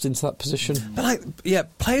forced into that position. But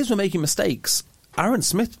players were making mistakes. Aaron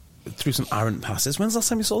Smith threw some errant passes. When's the last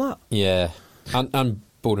time you saw that? Yeah, and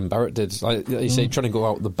Beauden Barrett did. Like you say, trying to go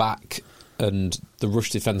out the back, and the rush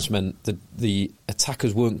defence meant that the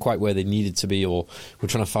attackers weren't quite where they needed to be, or were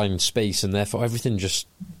trying to find space, and therefore everything just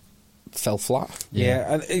fell flat.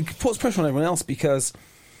 Yeah, and it puts pressure on everyone else because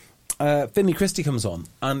Finlay Christie comes on,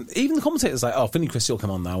 and even the commentators are like, "Oh, Finlay Christie will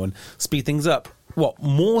come on now and speed things up." What,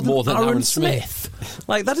 more than Aaron Smith?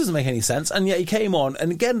 Like, that doesn't make any sense. And yet he came on,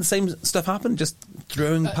 and again, the same stuff happened, just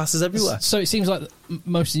throwing passes everywhere. So it seems like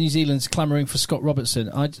most of New Zealand's clamouring for Scott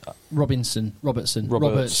Robertson. Robertson.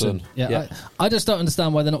 Yeah. I just don't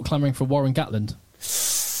understand why they're not clamouring for Warren Gatland.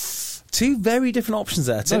 Two very different options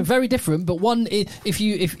there, Tim. No, very different, but one, if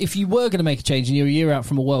you were going to make a change and you're a year out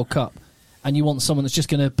from a World Cup, and you want someone that's just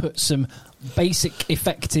going to put some basic,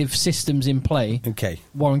 effective systems in play. Okay,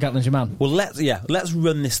 Warren Gatland's your man. Well, let's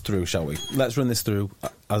run this through, shall we? Let's run this through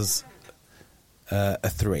as a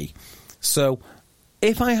three. So,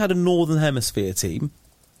 if I had a Northern Hemisphere team,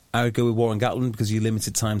 I would go with Warren Gatland because you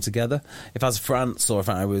limited time together. If I was France or if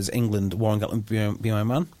I was England, Warren Gatland would be my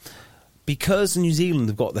man. Because New Zealand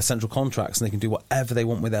have got their central contracts and they can do whatever they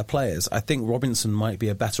want with their players, I think Robinson might be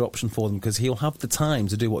a better option for them because he'll have the time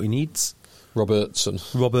to do what he needs. Robertson.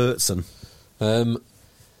 He's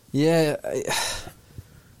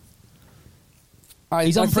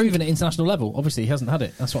unproven at international level. Obviously, he hasn't had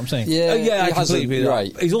it. That's what I'm saying. Yeah, I completely agree.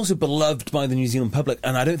 Right. He's also beloved by the New Zealand public,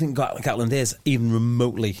 and I don't think Gatland is even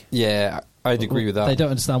remotely. Yeah, I'd agree with that. They don't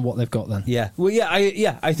understand what they've got then. Yeah, well,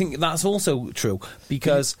 I think that's also true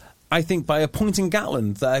because I think by appointing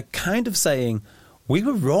Gatland, they're kind of saying, we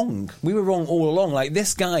were wrong. We were wrong all along. Like,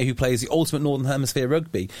 this guy who plays the ultimate Northern Hemisphere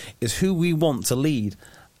rugby is who we want to lead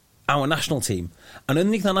our national team. And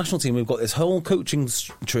underneath our national team, we've got this whole coaching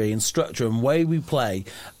tree and structure and way we play,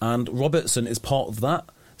 and Robertson is part of that.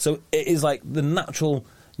 So it is like the natural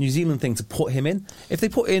New Zealand thing to put him in. If they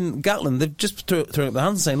put in Gatland, they've just throwing up their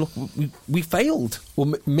hands and saying, look, we failed.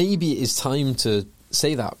 Well, maybe it is time to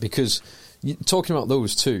say that, because talking about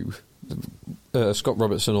those two, Scott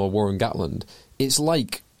Robertson or Warren Gatland, it's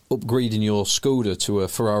like upgrading your Skoda to a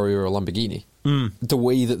Ferrari or a Lamborghini. The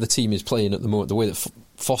way that the team is playing at the moment, the way that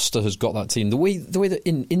Foster has got that team, the way that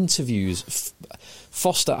in interviews,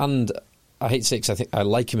 Foster and, I hate to say 'cause I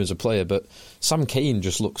like him as a player, but Sam Cane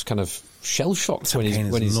just looks kind of shell-shocked when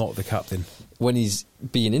he's not the captain. When he's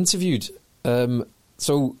being interviewed.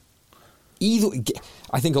 So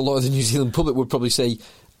I think a lot of the New Zealand public would probably say,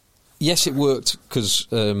 yes, it worked because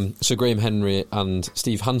Sir Graham Henry and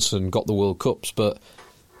Steve Hansen got the World Cups, but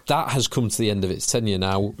that has come to the end of its tenure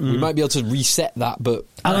now. We might be able to reset that, but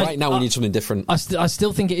right now we need something different. I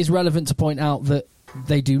still think it is relevant to point out that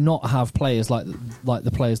they do not have players like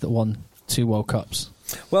the players that won 2 World Cups.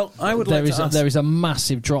 Well, I would like to ask... There is a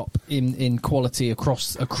massive drop in quality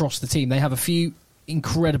across the team. They have a few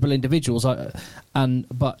incredible individuals,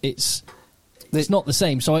 but it's not the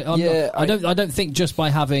same. So I don't think just by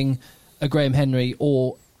having a Graham Henry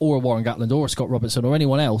or a Warren Gatland or a Scott Robertson or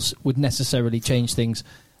anyone else would necessarily change things.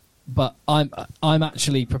 But I'm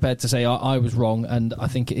actually prepared to say I was wrong, and I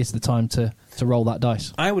think it is the time to roll that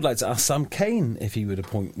dice. I would like to ask Sam Cane if he would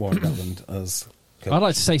appoint Warren Gatland as coach. I'd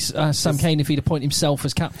like to say Sam Cane if he'd appoint himself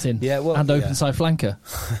as captain and open side flanker.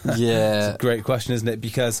 Yeah, it's a great question, isn't it?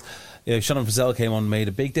 Because Shannon Frizzell came on, made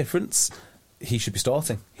a big difference. He should be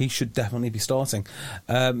starting. He should definitely be starting.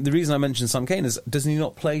 The reason I mentioned Sam Cane is, doesn't he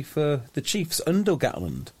not play for the Chiefs under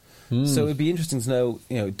Gatland? So it'd be interesting to know,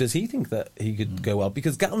 does he think that he could go well?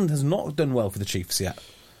 Because Gatland has not done well for the Chiefs yet.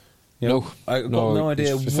 I've got no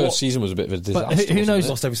idea. The first season was a bit of a disaster. But who knows?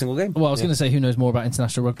 Lost every single game. Well, I was going to say, who knows more about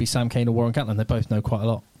international rugby, Sam Cane or Warren Gatland? They both know quite a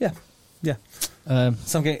lot. Yeah.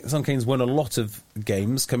 Sam Cane's won a lot of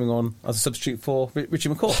games coming on as a substitute for Richie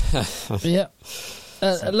McCaw. Yeah.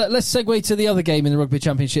 Let's segue to the other game in the Rugby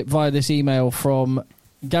Championship via this email from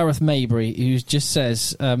Gareth Mabry, who just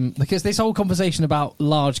says, because this whole conversation about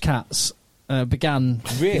large cats began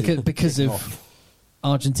because of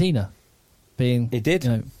Argentina being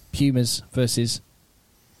pumas versus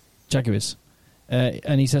jaguars.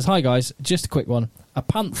 And he says, hi guys, just a quick one. A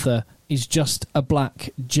panther is just a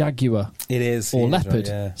black jaguar. It is. Or leopard. Right,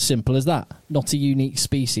 yeah. Simple as that. Not a unique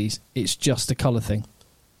species. It's just a colour thing.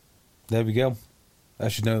 There we go. I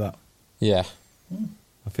should know that. Yeah.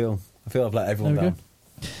 I feel I've let everyone down.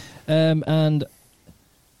 And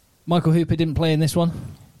Michael Hooper didn't play in this one. Do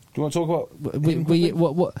you want to talk about?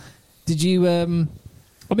 What did you?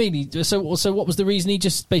 I mean, so what was the reason? He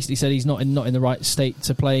just basically said he's not in the right state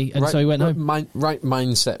to play, and so he went home. Right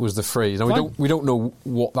mindset was the phrase. Now, we don't know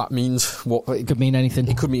what that means. What it could mean anything.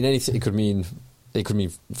 It could mean anything. It could mean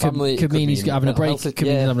family. Could mean he's having a break. Could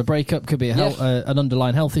mean he's having a breakup. Could be an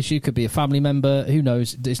underlying health issue. Could be a family member. Who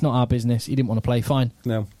knows? It's not our business. He didn't want to play. Fine.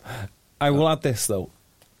 No. I will add this though.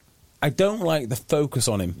 I don't like the focus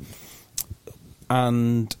on him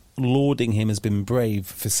and lauding him as being brave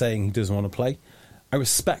for saying he doesn't want to play. I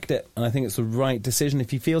respect it, and I think it's the right decision. If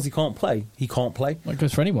he feels he can't play, he can't play. Well, it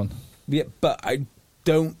goes for anyone. Yeah, but I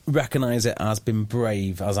don't recognise it as being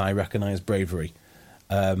brave as I recognise bravery.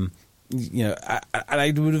 And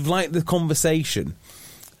I would have liked the conversation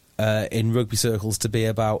in rugby circles to be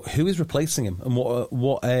about who is replacing him and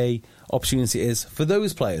what a opportunity it is for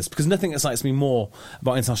those players, because nothing excites me more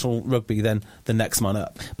about international rugby than the next man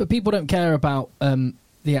up. But people don't care about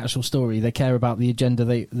the actual story. They care about the agenda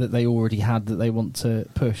that they already had that they want to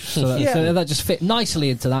push. So that just fit nicely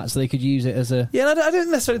into that, so they could use it as a... Yeah, I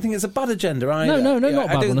don't necessarily think it's a bad agenda either. No, not a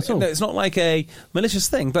bad one at all. No, it's not like a malicious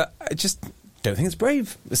thing, but I just don't think it's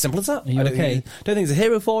brave. As simple as that. Are you okay? Don't think he's a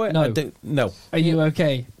hero for it. No. Are you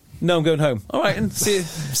okay? No, I'm going home. All right, and see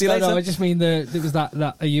you later. No, I just mean it was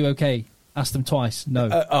that. Are you okay? Asked them twice. No.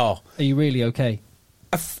 Are you really okay?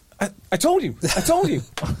 I told you.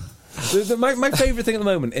 My favourite thing at the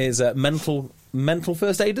moment is mental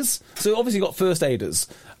first aiders. So obviously you've got first aiders,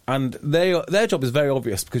 and their job is very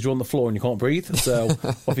obvious because you're on the floor and you can't breathe, so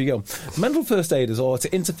off you go. Mental first aiders are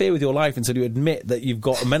to interfere with your life until you admit that you've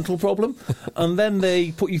got a mental problem, and then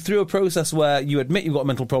they put you through a process where you admit you've got a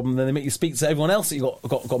mental problem, then they make you speak to everyone else that you've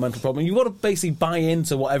got a mental problem. You've got to basically buy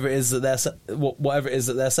into whatever it is that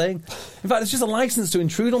they're saying. In fact, it's just a licence to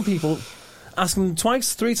intrude on people, ask them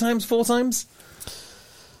twice, 3 times, 4 times.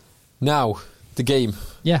 Now, the game.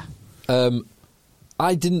 Yeah.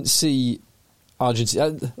 I didn't see Argentina...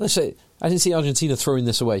 I didn't see Argentina throwing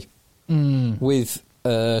this away. With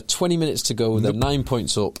 20 minutes to go, they're 9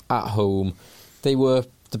 points up at home. They were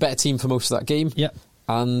the better team for most of that game. Yep.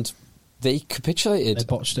 And they capitulated. They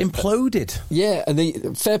botched it. Imploded. Yeah,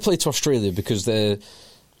 and fair play to Australia because they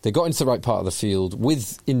got into the right part of the field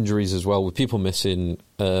with injuries as well, with people missing,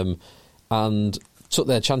 and took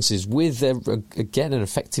their chances with, again, an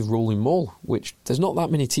effective rolling maul, which there's not that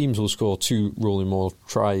many teams will score 2 rolling maul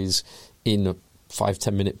tries in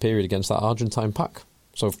 5-10 minute period against that Argentine pack.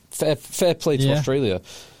 So fair play to Australia.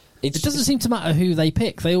 It doesn't seem to matter who they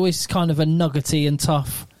pick. They always kind of are nuggety and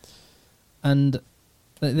tough, and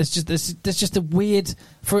there's just a weird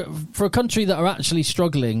for a country that are actually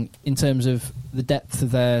struggling in terms of the depth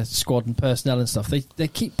of their squad and personnel and stuff. They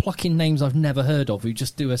keep plucking names I've never heard of who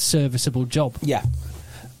just do a serviceable job. Yeah,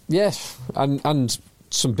 yes, and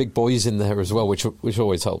some big boys in there as well, which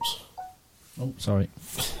always helps. Oh, sorry.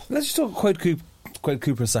 Let's just talk Quade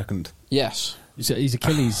Cooper a second. Yes. He's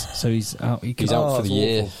Achilles, so he's out. He's out for the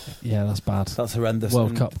year. Yeah, that's bad. That's horrendous.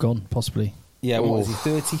 World Cup gone, possibly. Yeah, what is he,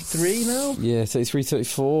 33 now? Yeah, 33,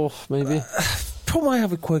 34, maybe. Problem I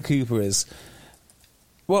have with Quade Cooper is,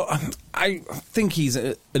 well, I think he's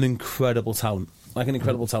an incredible talent. Like an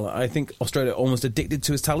incredible talent. I think Australia are almost addicted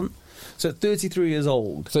to his talent. So at 33 years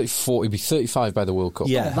old... 34, he'd be 35 by the World Cup.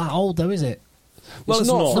 Yeah. Not that old, though, is it? Well, it's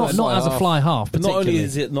not as a fly half, but not only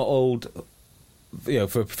is it not old...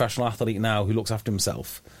 for a professional athlete now who looks after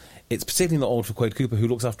himself, it's particularly not old for Quade Cooper, who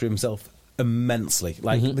looks after himself immensely.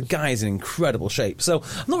 Like, the guy's in incredible shape. So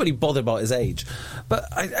I'm not really bothered about his age. But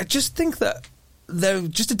I just think that they're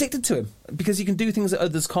just addicted to him because he can do things that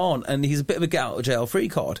others can't, and he's a bit of a get-out-of-jail-free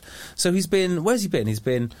card. So he's been... Where's he been? He's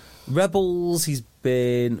been Rebels, he's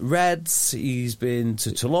been Reds, he's been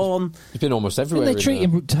to Toulon. He's been almost everywhere. Didn't they treat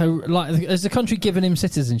him like... Has the country given him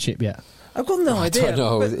citizenship yet? I've got no idea. I don't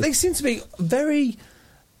know. But they seem to be very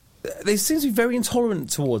intolerant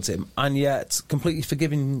towards him, and yet completely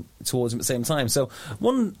forgiving towards him at the same time. So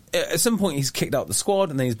at some point he's kicked out the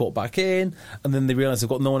squad, and then he's brought back in, and then they realise they've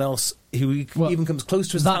got no one else who even comes close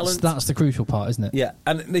to his talent. That's the crucial part, isn't it? Yeah,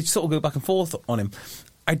 and they sort of go back and forth on him.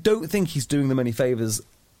 I don't think he's doing them any favours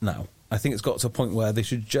now. I think it's got to a point where they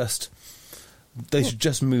should just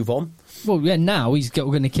move on. Well, yeah, now he's got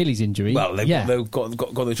an Achilles injury. Well, they've got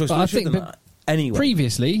their choice. But I think anyway.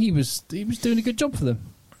 Previously, he was doing a good job for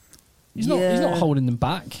them. He's not holding them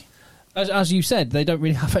back. As you said, they don't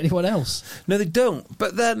really have anyone else. No, they don't.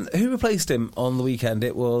 But then, who replaced him on the weekend?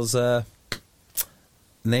 It was...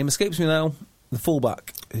 name escapes me now. The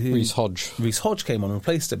fullback. Reece Hodge. Reece Hodge came on and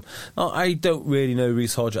replaced him. Now, I don't really know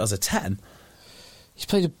Reece Hodge as a 10. He's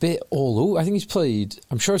played a bit all over. I think he's played...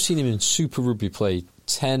 I'm sure I've seen him in Super Rugby play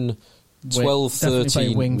 10, 12,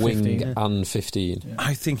 13, wing 15, and 15. Yeah.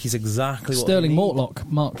 I think he's exactly what Sterling Mortlock,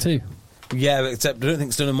 Mark II. Yeah, except I don't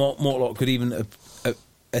think Sterling Mortlock could even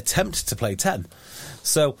attempt to play 10.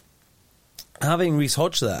 So having Reece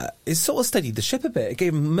Hodge there, it sort of steadied the ship a bit. It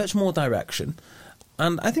gave him much more direction.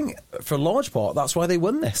 And I think for a large part, that's why they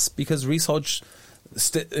won this, because Reece Hodge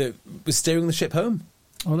was steering the ship home.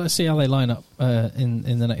 Well, let's see how they line up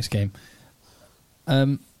in the next game.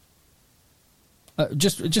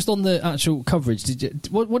 Just on the actual coverage,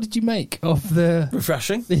 what did you make of the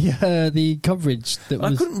refreshing the coverage?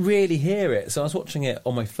 I couldn't really hear it, so I was watching it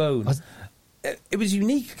on my phone. It was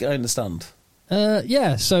unique, I understand.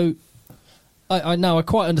 Yeah, so I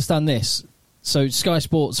quite understand this. So Sky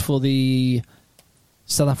Sports for the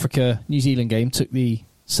South Africa New Zealand game took the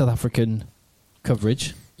South African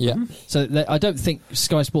coverage. Yeah. So I don't think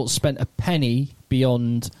Sky Sports spent a penny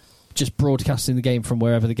beyond just broadcasting the game from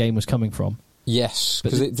wherever the game was coming from. Yes,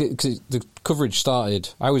 because the coverage started...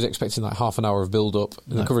 I was expecting like half an hour of build-up,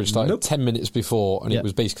 and the coverage started 10 minutes before, and it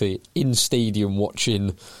was basically in stadium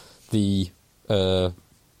watching the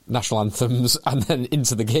national anthems and then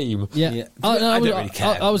into the game. Yeah. I don't really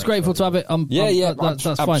care. I was grateful to have it. That's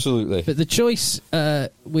fine. Absolutely. But the choice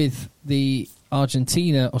with the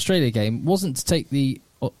Argentina-Australia game wasn't to take the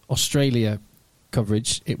Australia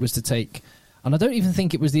coverage, it was to take... And I don't even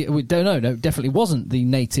think it was no, it definitely wasn't the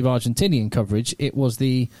native Argentinian coverage. It was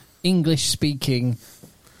the English-speaking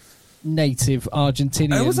native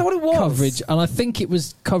Argentinian was that what it was? coverage. And I think it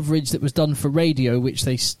was coverage that was done for radio, which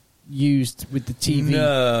they used with the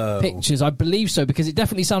TV pictures. I believe so, because it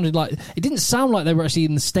definitely sounded like... It didn't sound like they were actually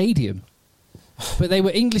in the stadium. But they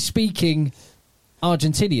were English-speaking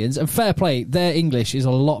Argentinians, and fair play, their English is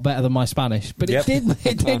a lot better than my Spanish. But it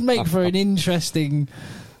did make for an interesting...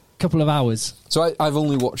 couple of hours. So I've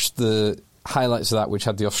only watched the highlights of that, which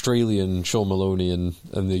had the Australian Sean Maloney and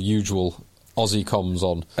the usual Aussie comms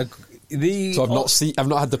on. So I've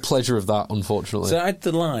not had the pleasure of that, unfortunately. So I had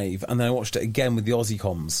the live, and then I watched it again with the Aussie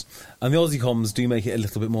comms, and the Aussie comms do make it a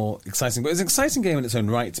little bit more exciting. But it's an exciting game in its own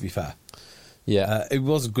right, to be fair. Yeah, it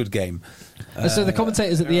was a good game. So the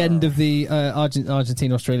commentators at the end of the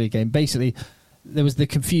Argentina-Australia game, basically. There was the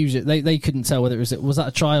confusion. They couldn't tell whether it was that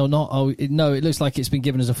a try or not. Oh, no, it looks like it's been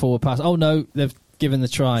given as a forward pass. Oh, no, they've given the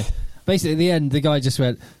try. Basically, at the end, the guy just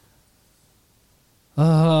went,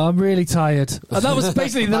 Oh, I'm really tired. And that was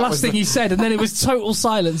basically the last thing he said, and then it was total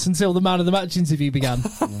silence until the man of the match interview began.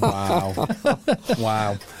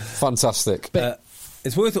 Wow. Fantastic.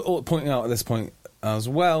 It's worth pointing out at this point as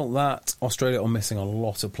well that Australia are missing a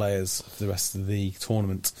lot of players for the rest of the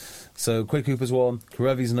tournament. So Quade Cooper's one,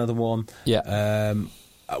 Karevi's another one. Yeah.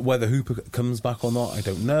 Whether Hooper comes back or not, I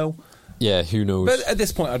don't know. Yeah, who knows? But at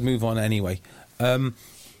this point, I'd move on anyway.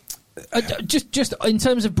 Just in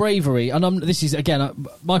terms of bravery, and this is again,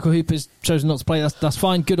 Michael Hooper's chosen not to play. That's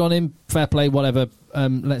fine. Good on him. Fair play. Whatever.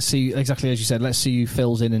 Let's see. Exactly as you said. Let's see who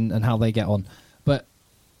fills in and how they get on. But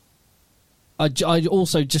I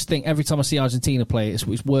also just think every time I see Argentina play, it's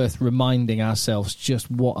worth reminding ourselves just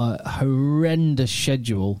what a horrendous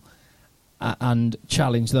schedule and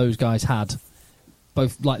challenge those guys had.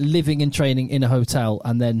 Both like living and training in a hotel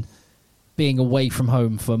and then being away from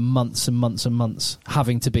home for months and months and months,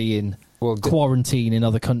 having to be in quarantine in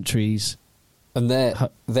other countries. And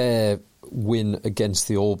their win against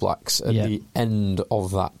the All Blacks at the end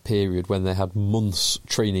of that period when they had months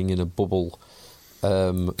training in a bubble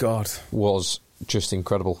was just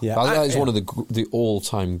incredible. Yeah. That is one of the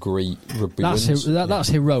all-time great rugby wins. That's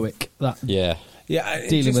heroic.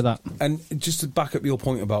 Dealing with that. And just to back up your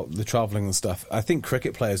point about the travelling and stuff, I think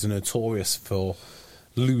cricket players are notorious for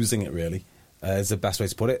losing it, really, is the best way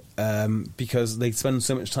to put it, because they spend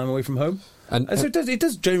so much time away from home. And so it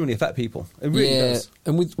does generally affect people. It really does.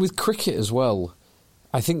 And with cricket as well,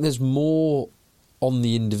 I think there's more on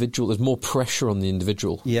the individual. There's more pressure on the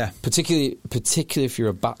individual. Yeah. Particularly if you're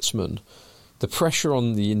a batsman, the pressure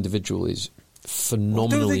on the individual is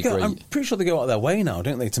phenomenally great. I'm pretty sure they go out of their way now,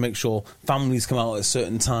 don't they, to make sure families come out at a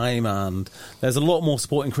certain time, and there's a lot more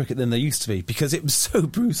support in cricket than there used to be because it was so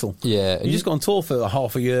brutal. Yeah. You just go on tour for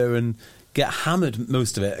half a year and get hammered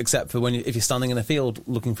most of it, except for if you're standing in a field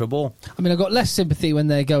looking for a ball. I mean, I've got less sympathy when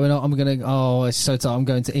they're going, it's so tight, I'm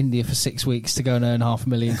going to India for 6 weeks to go and earn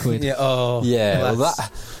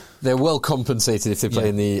 £500,000. They're well compensated if they play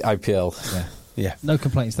in the IPL. Yeah. No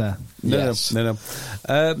complaints there. No.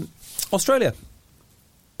 Australia,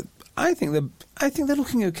 I think they're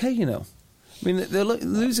looking okay. You know, I mean they're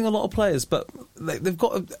losing a lot of players, but they've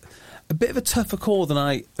got a bit of a tougher core than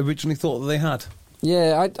I originally thought that they had.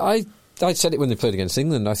 Yeah, I said it when they played against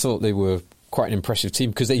England. I thought they were quite an impressive team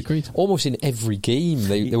because they almost in every game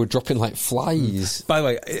they were dropping like flies. By the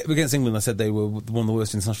way, against England, I said they were one of the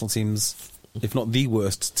worst international teams, if not the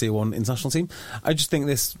worst Tier 1 international team. I just think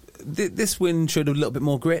this win showed a little bit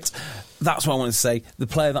more grit. That's what I wanted to say. The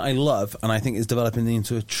player that I love and I think is developing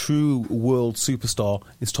into a true world superstar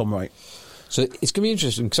is Tom Wright. So it's going to be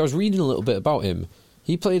interesting because I was reading a little bit about him.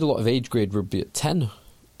 He played a lot of age grade rugby at 10,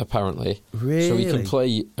 apparently. Really? So he can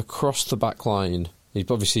play across the back line.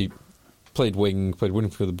 He's obviously played wing for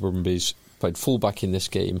the Brumbies, played fullback in this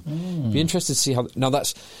game. Be interested to see how. Now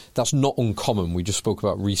that's not uncommon. We just spoke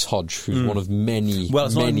about Reece Hodge, who's one of many. Well,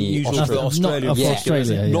 it's many not unusual for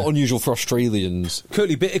Australia. Not unusual for Australians.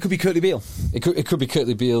 It could be Curtly Beale. It could be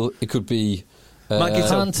Curtly Beale. It could be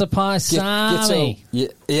Hunter Paisami.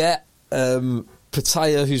 Yeah.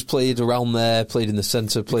 Pataya, who's played around there, played in the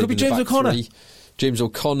centre, played in the James back O'Connor. three. James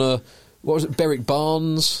O'Connor. What was it? Berwick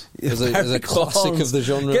Barnes as a classic of the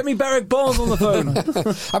genre. Get me Berwick Barnes on the phone.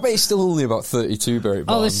 I bet he's still only about 32, Berwick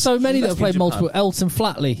Barnes. Oh, there's so many that have played multiple. Elton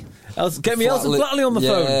Flatley. Get me Elton Flatley on the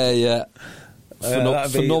phone. Yeah.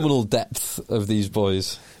 Phenomenal depth of these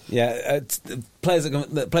boys. Yeah, players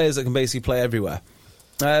that can basically play everywhere.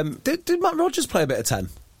 Did Matt Rogers play a bit of 10?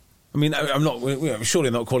 I mean, I'm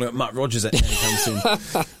surely not calling it Matt Rogers anytime soon,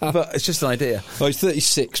 but it's just an idea. Oh, he's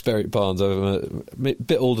 36, Berwick Barnes. A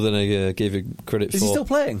bit older than I gave him credit for. Is he still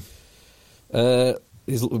playing?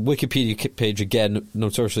 His Wikipedia page, again,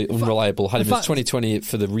 notoriously unreliable, had him as 2020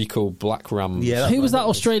 for the Rico Black Rams. Yeah, who was that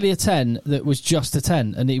Australia 10 that was just a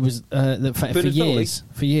 10? And he was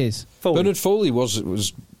for years. Bernard Foley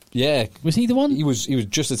was. Yeah, was he the one? He was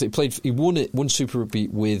just he played. He won Super Rugby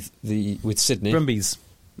with Sydney Brumbies.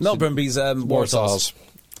 Not Brumbies, Waratahs.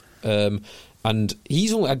 And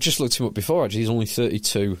he's only. I just looked him up before. Actually, he's only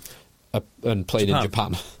 32 and played in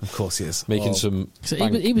Japan. Of course, he is making some. So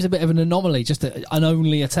he was a bit of an anomaly,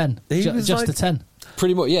 only a 10, just a 10.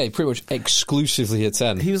 Pretty much, yeah. Pretty much exclusively a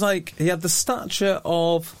 10. He was he had the stature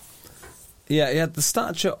of. Yeah, he had the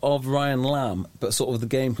stature of Ryan Lamb, but sort of the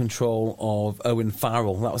game control of Owen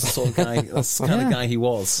Farrell. That was the sort of guy. That's the kind of guy he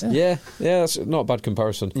was. Yeah, that's not a bad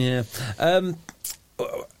comparison. Yeah.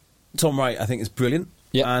 Tom Wright, I think, is brilliant.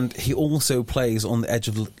 Yep. And he also plays on the edge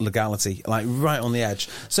of legality, like right on the edge.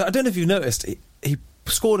 So I don't know if you've noticed, he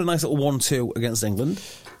scored a nice little 1-2 against England.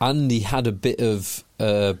 And he had a bit of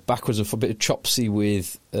backwards and a bit of chopsy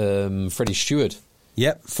with Freddie Stewart.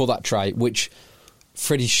 Yep. For that try, which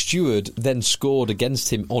Freddie Stewart then scored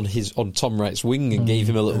against him on Tom Wright's wing and gave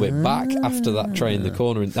him a little bit back after that try in the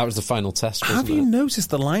corner. And that was the final test. Have you noticed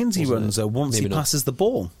the lines he runs once he passes the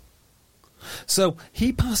ball? So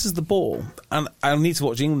he passes the ball, and I'll need to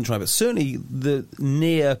watch England try, but certainly he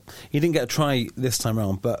didn't get a try this time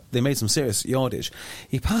around, but they made some serious yardage.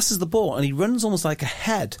 He passes the ball and he runs almost like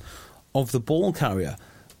ahead of the ball carrier,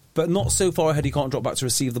 but not so far ahead he can't drop back to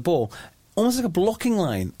receive the ball. Almost like a blocking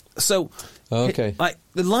line. So, okay,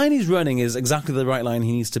 the line he's running is exactly the right line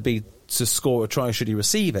he needs to be to score a try should he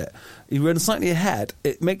receive it. He runs slightly ahead.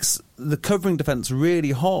 It makes the covering defence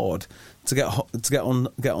really hard to get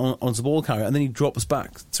onto the ball carrier, and then he drops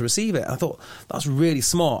back to receive it. I thought that's really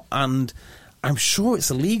smart, and I'm sure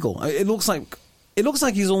it's illegal. It looks like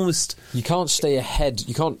he's almost. You can't stay ahead.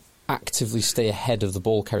 You can't actively stay ahead of the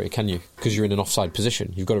ball carrier, can you? Because you're in an offside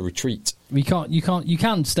position. You've got to retreat. You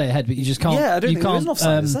can stay ahead, but you just can't. Yeah, I don't think there is an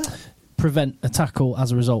offside, is there? Prevent a tackle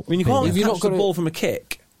as a result. I mean, you can't catch the ball from a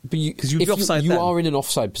kick. Because you'd be offside. You are in an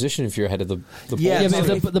offside position if you're ahead of the ball. Yeah,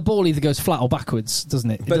 but the ball either goes flat or backwards, doesn't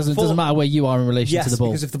it? It doesn't matter where you are in relation to the ball.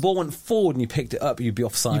 Because if the ball went forward and you picked it up, you'd be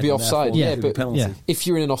offside. You'd be offside, but if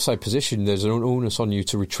you're in an offside position, there's an onus on you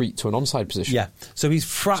to retreat to an onside position. Yeah, so he's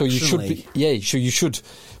fractionally. So you should.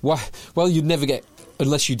 Well, you'd never get.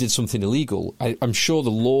 Unless you did something illegal, I'm sure the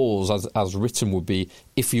laws as written would be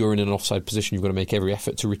if you're in an offside position, you've got to make every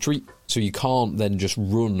effort to retreat. So you can't then just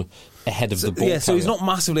run ahead of the ball. Yeah, so he's not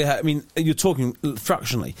massively ahead. I mean, you're talking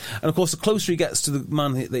fractionally. And of course, the closer he gets to the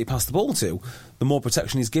man that he passed the ball to, the more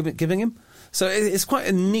protection he's giving him. So it's quite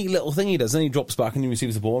a neat little thing he does. Then he drops back and he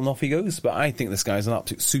receives the ball and off he goes. But I think this guy's an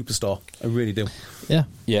absolute superstar. I really do. Yeah,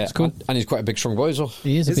 it's cool. And he's quite a big, strong boy as well.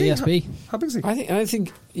 He is a BSB. How big is he? I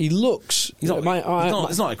think he looks. He's not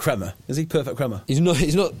a Kremer. Is he perfect Kremer? He's not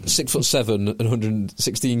 6'7" and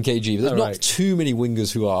 116 kg. But there's not too many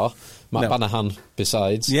wingers who are. Matt Banahan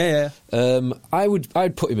besides. Yeah.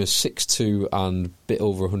 I'd put him as 6'2" and a bit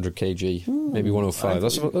over 100 kg. Maybe 105.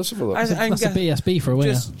 That's a look. That's a BSB for a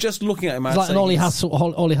winger. Just looking at him, it's like an Ollie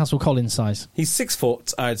Hassel-Collins size. He's 6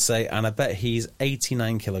 foot, I'd say, and I bet he's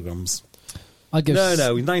 89 kilograms. I'd go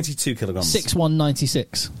no, 92 kilograms. 6'1",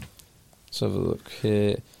 96. Let's have a look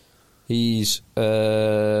here. He's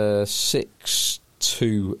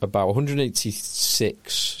 6'2", about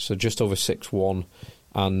 186, so just over 6'1",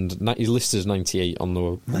 and he's listed as 98 on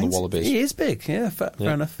the Wallabies. He is big, fair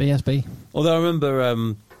enough. BSB. Although I remember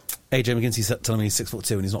AJ McGinty telling me he's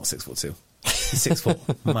 6'2", and he's not 6'2". He's 6 foot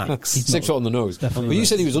max. He's 6 foot on the nose. But you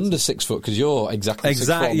said he was under 6 foot because you're exactly 6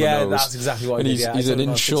 foot on the nose. That's exactly what I did. He's an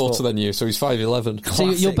inch shorter than you, so he's 5'11". So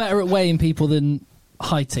you're better at weighing people than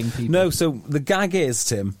heighting people. No, so the gag is,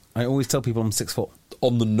 Tim, I always tell people I'm 6 foot.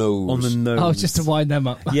 On the nose. Oh, just to wind them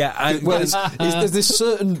up. Yeah. There's this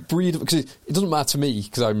certain breed of... Because it doesn't matter to me,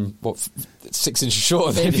 because I'm, 6 inches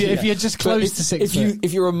shorter than you. If you're just close to 6 foot.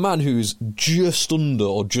 If you're a man who's just under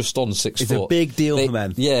or just on 6 foot... It's a big deal for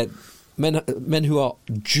men. Yeah. Men who are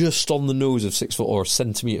just on the nose of 6 foot or a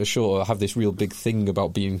centimetre shorter have this real big thing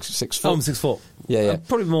about being 6 foot. Oh, I'm 6 foot. Yeah.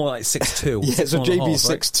 Probably more like 6'2". Yeah, so JB's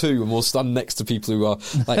 6'2", and we'll stand next to people who are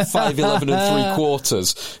like 5'11" and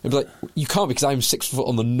 3/4. And be like, you can't because I'm 6 foot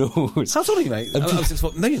on the nose. How tall are you, mate? I'm 6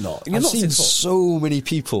 foot. No, you're not. I've seen so many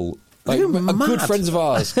people. Like, good friends of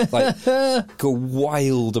ours go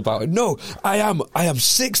wild about it. No, I am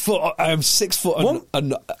 6 foot. I am 6 foot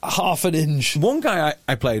and half an inch. One guy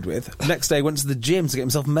I played with next day went to the gym to get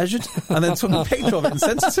himself measured and then took a picture of it and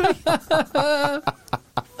sent it to me.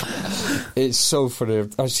 It's so funny.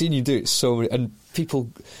 I've seen you do it so many. And people,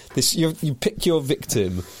 you pick your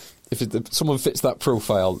victim. If someone fits that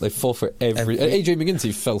profile, they fall for it every AJ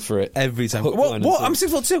McGinty fell for it every time. What? I'm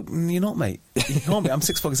 6'2". You're not, mate. You can't be. I'm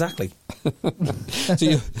 6 foot exactly.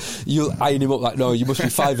 So you'll iron him up like, no, you must be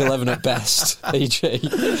 5'11" at best,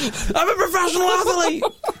 AJ. I'm a professional athlete.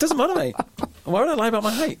 Doesn't matter, mate. Why would I lie about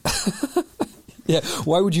my height? Yeah,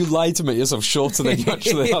 why would you lie to make yourself shorter than you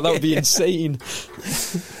actually are? That would be insane.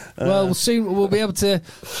 Well, soon we'll be able to.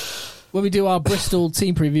 When we do our Bristol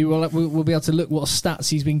team preview, we'll be able to look what stats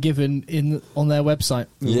he's been given on their website.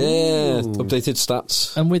 Yeah, updated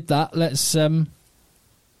stats. And with that, let's go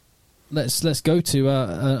to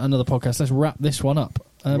another podcast. Let's wrap this one up.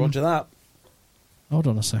 Roger that. Hold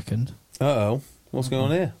on a second. Uh-oh. What's going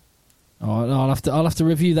on here? Oh, no, I'll have to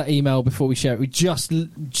review that email before we share it. We just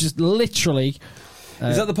literally.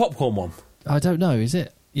 Is that the popcorn one? I don't know. Is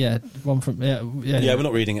it? Yeah, one from yeah. We're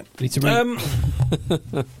not reading it. Need to read.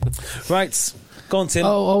 Right, go on, Tim.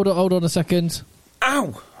 Oh, hold on a second.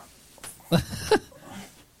 Ow!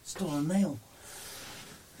 Still on a nail.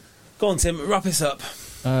 Go on, Tim. Wrap this up.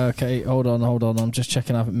 Okay, hold on. I'm just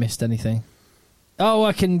checking I haven't missed anything. Oh,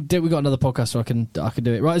 I can do. We got another podcast, so I can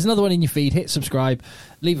do it. Right, there's another one in your feed. Hit subscribe,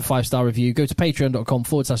 leave a 5-star review. Go to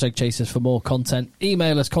patreon.com/eggchasers for more content.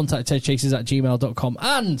 Email us contact@eggchasers@gmail.com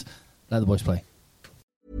and let the boys play.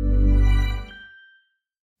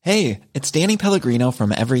 Hey, it's Danny Pellegrino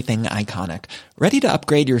from Everything Iconic. Ready to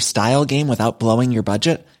upgrade your style game without blowing your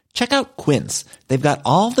budget? Check out Quince. They've got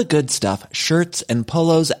all the good stuff, shirts and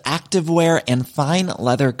polos, activewear, and fine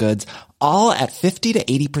leather goods, all at 50 to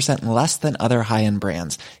 80% less than other high-end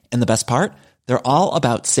brands. And the best part? They're all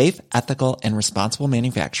about safe, ethical, and responsible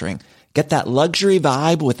manufacturing. Get that luxury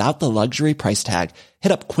vibe without the luxury price tag.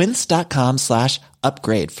 Hit up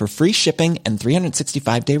quince.com/upgrade for free shipping and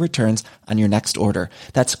 365-day returns on your next order.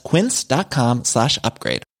 That's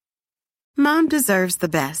quince.com/upgrade. Mom deserves the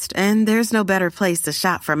best, and there's no better place to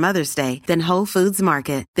shop for Mother's Day than Whole Foods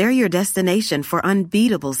Market. They're your destination for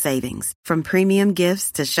unbeatable savings, from premium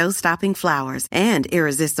gifts to show-stopping flowers and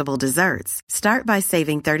irresistible desserts. Start by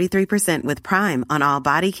saving 33% with Prime on all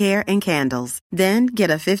body care and candles. Then get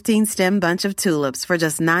a 15-stem bunch of tulips for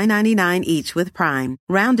just $9.99 each with Prime.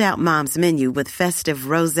 Round out Mom's menu with festive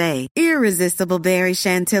rosé, irresistible berry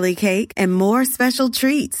chantilly cake, and more special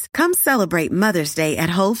treats. Come celebrate Mother's Day at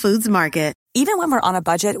Whole Foods Market. Even when we're on a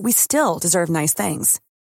budget, we still deserve nice things.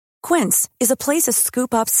 Quince is a place to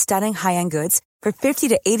scoop up stunning high-end goods for 50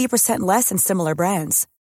 to 80% less than similar brands.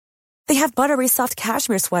 They have buttery soft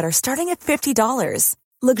cashmere sweaters starting at $50,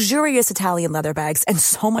 luxurious Italian leather bags, and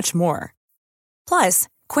so much more. Plus,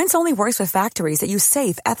 Quince only works with factories that use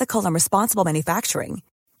safe, ethical, and responsible manufacturing.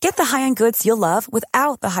 Get the high-end goods you'll love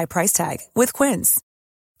without the high price tag with Quince.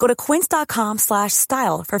 Go to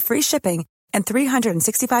quince.com/style for free shipping and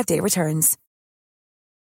 365-day returns.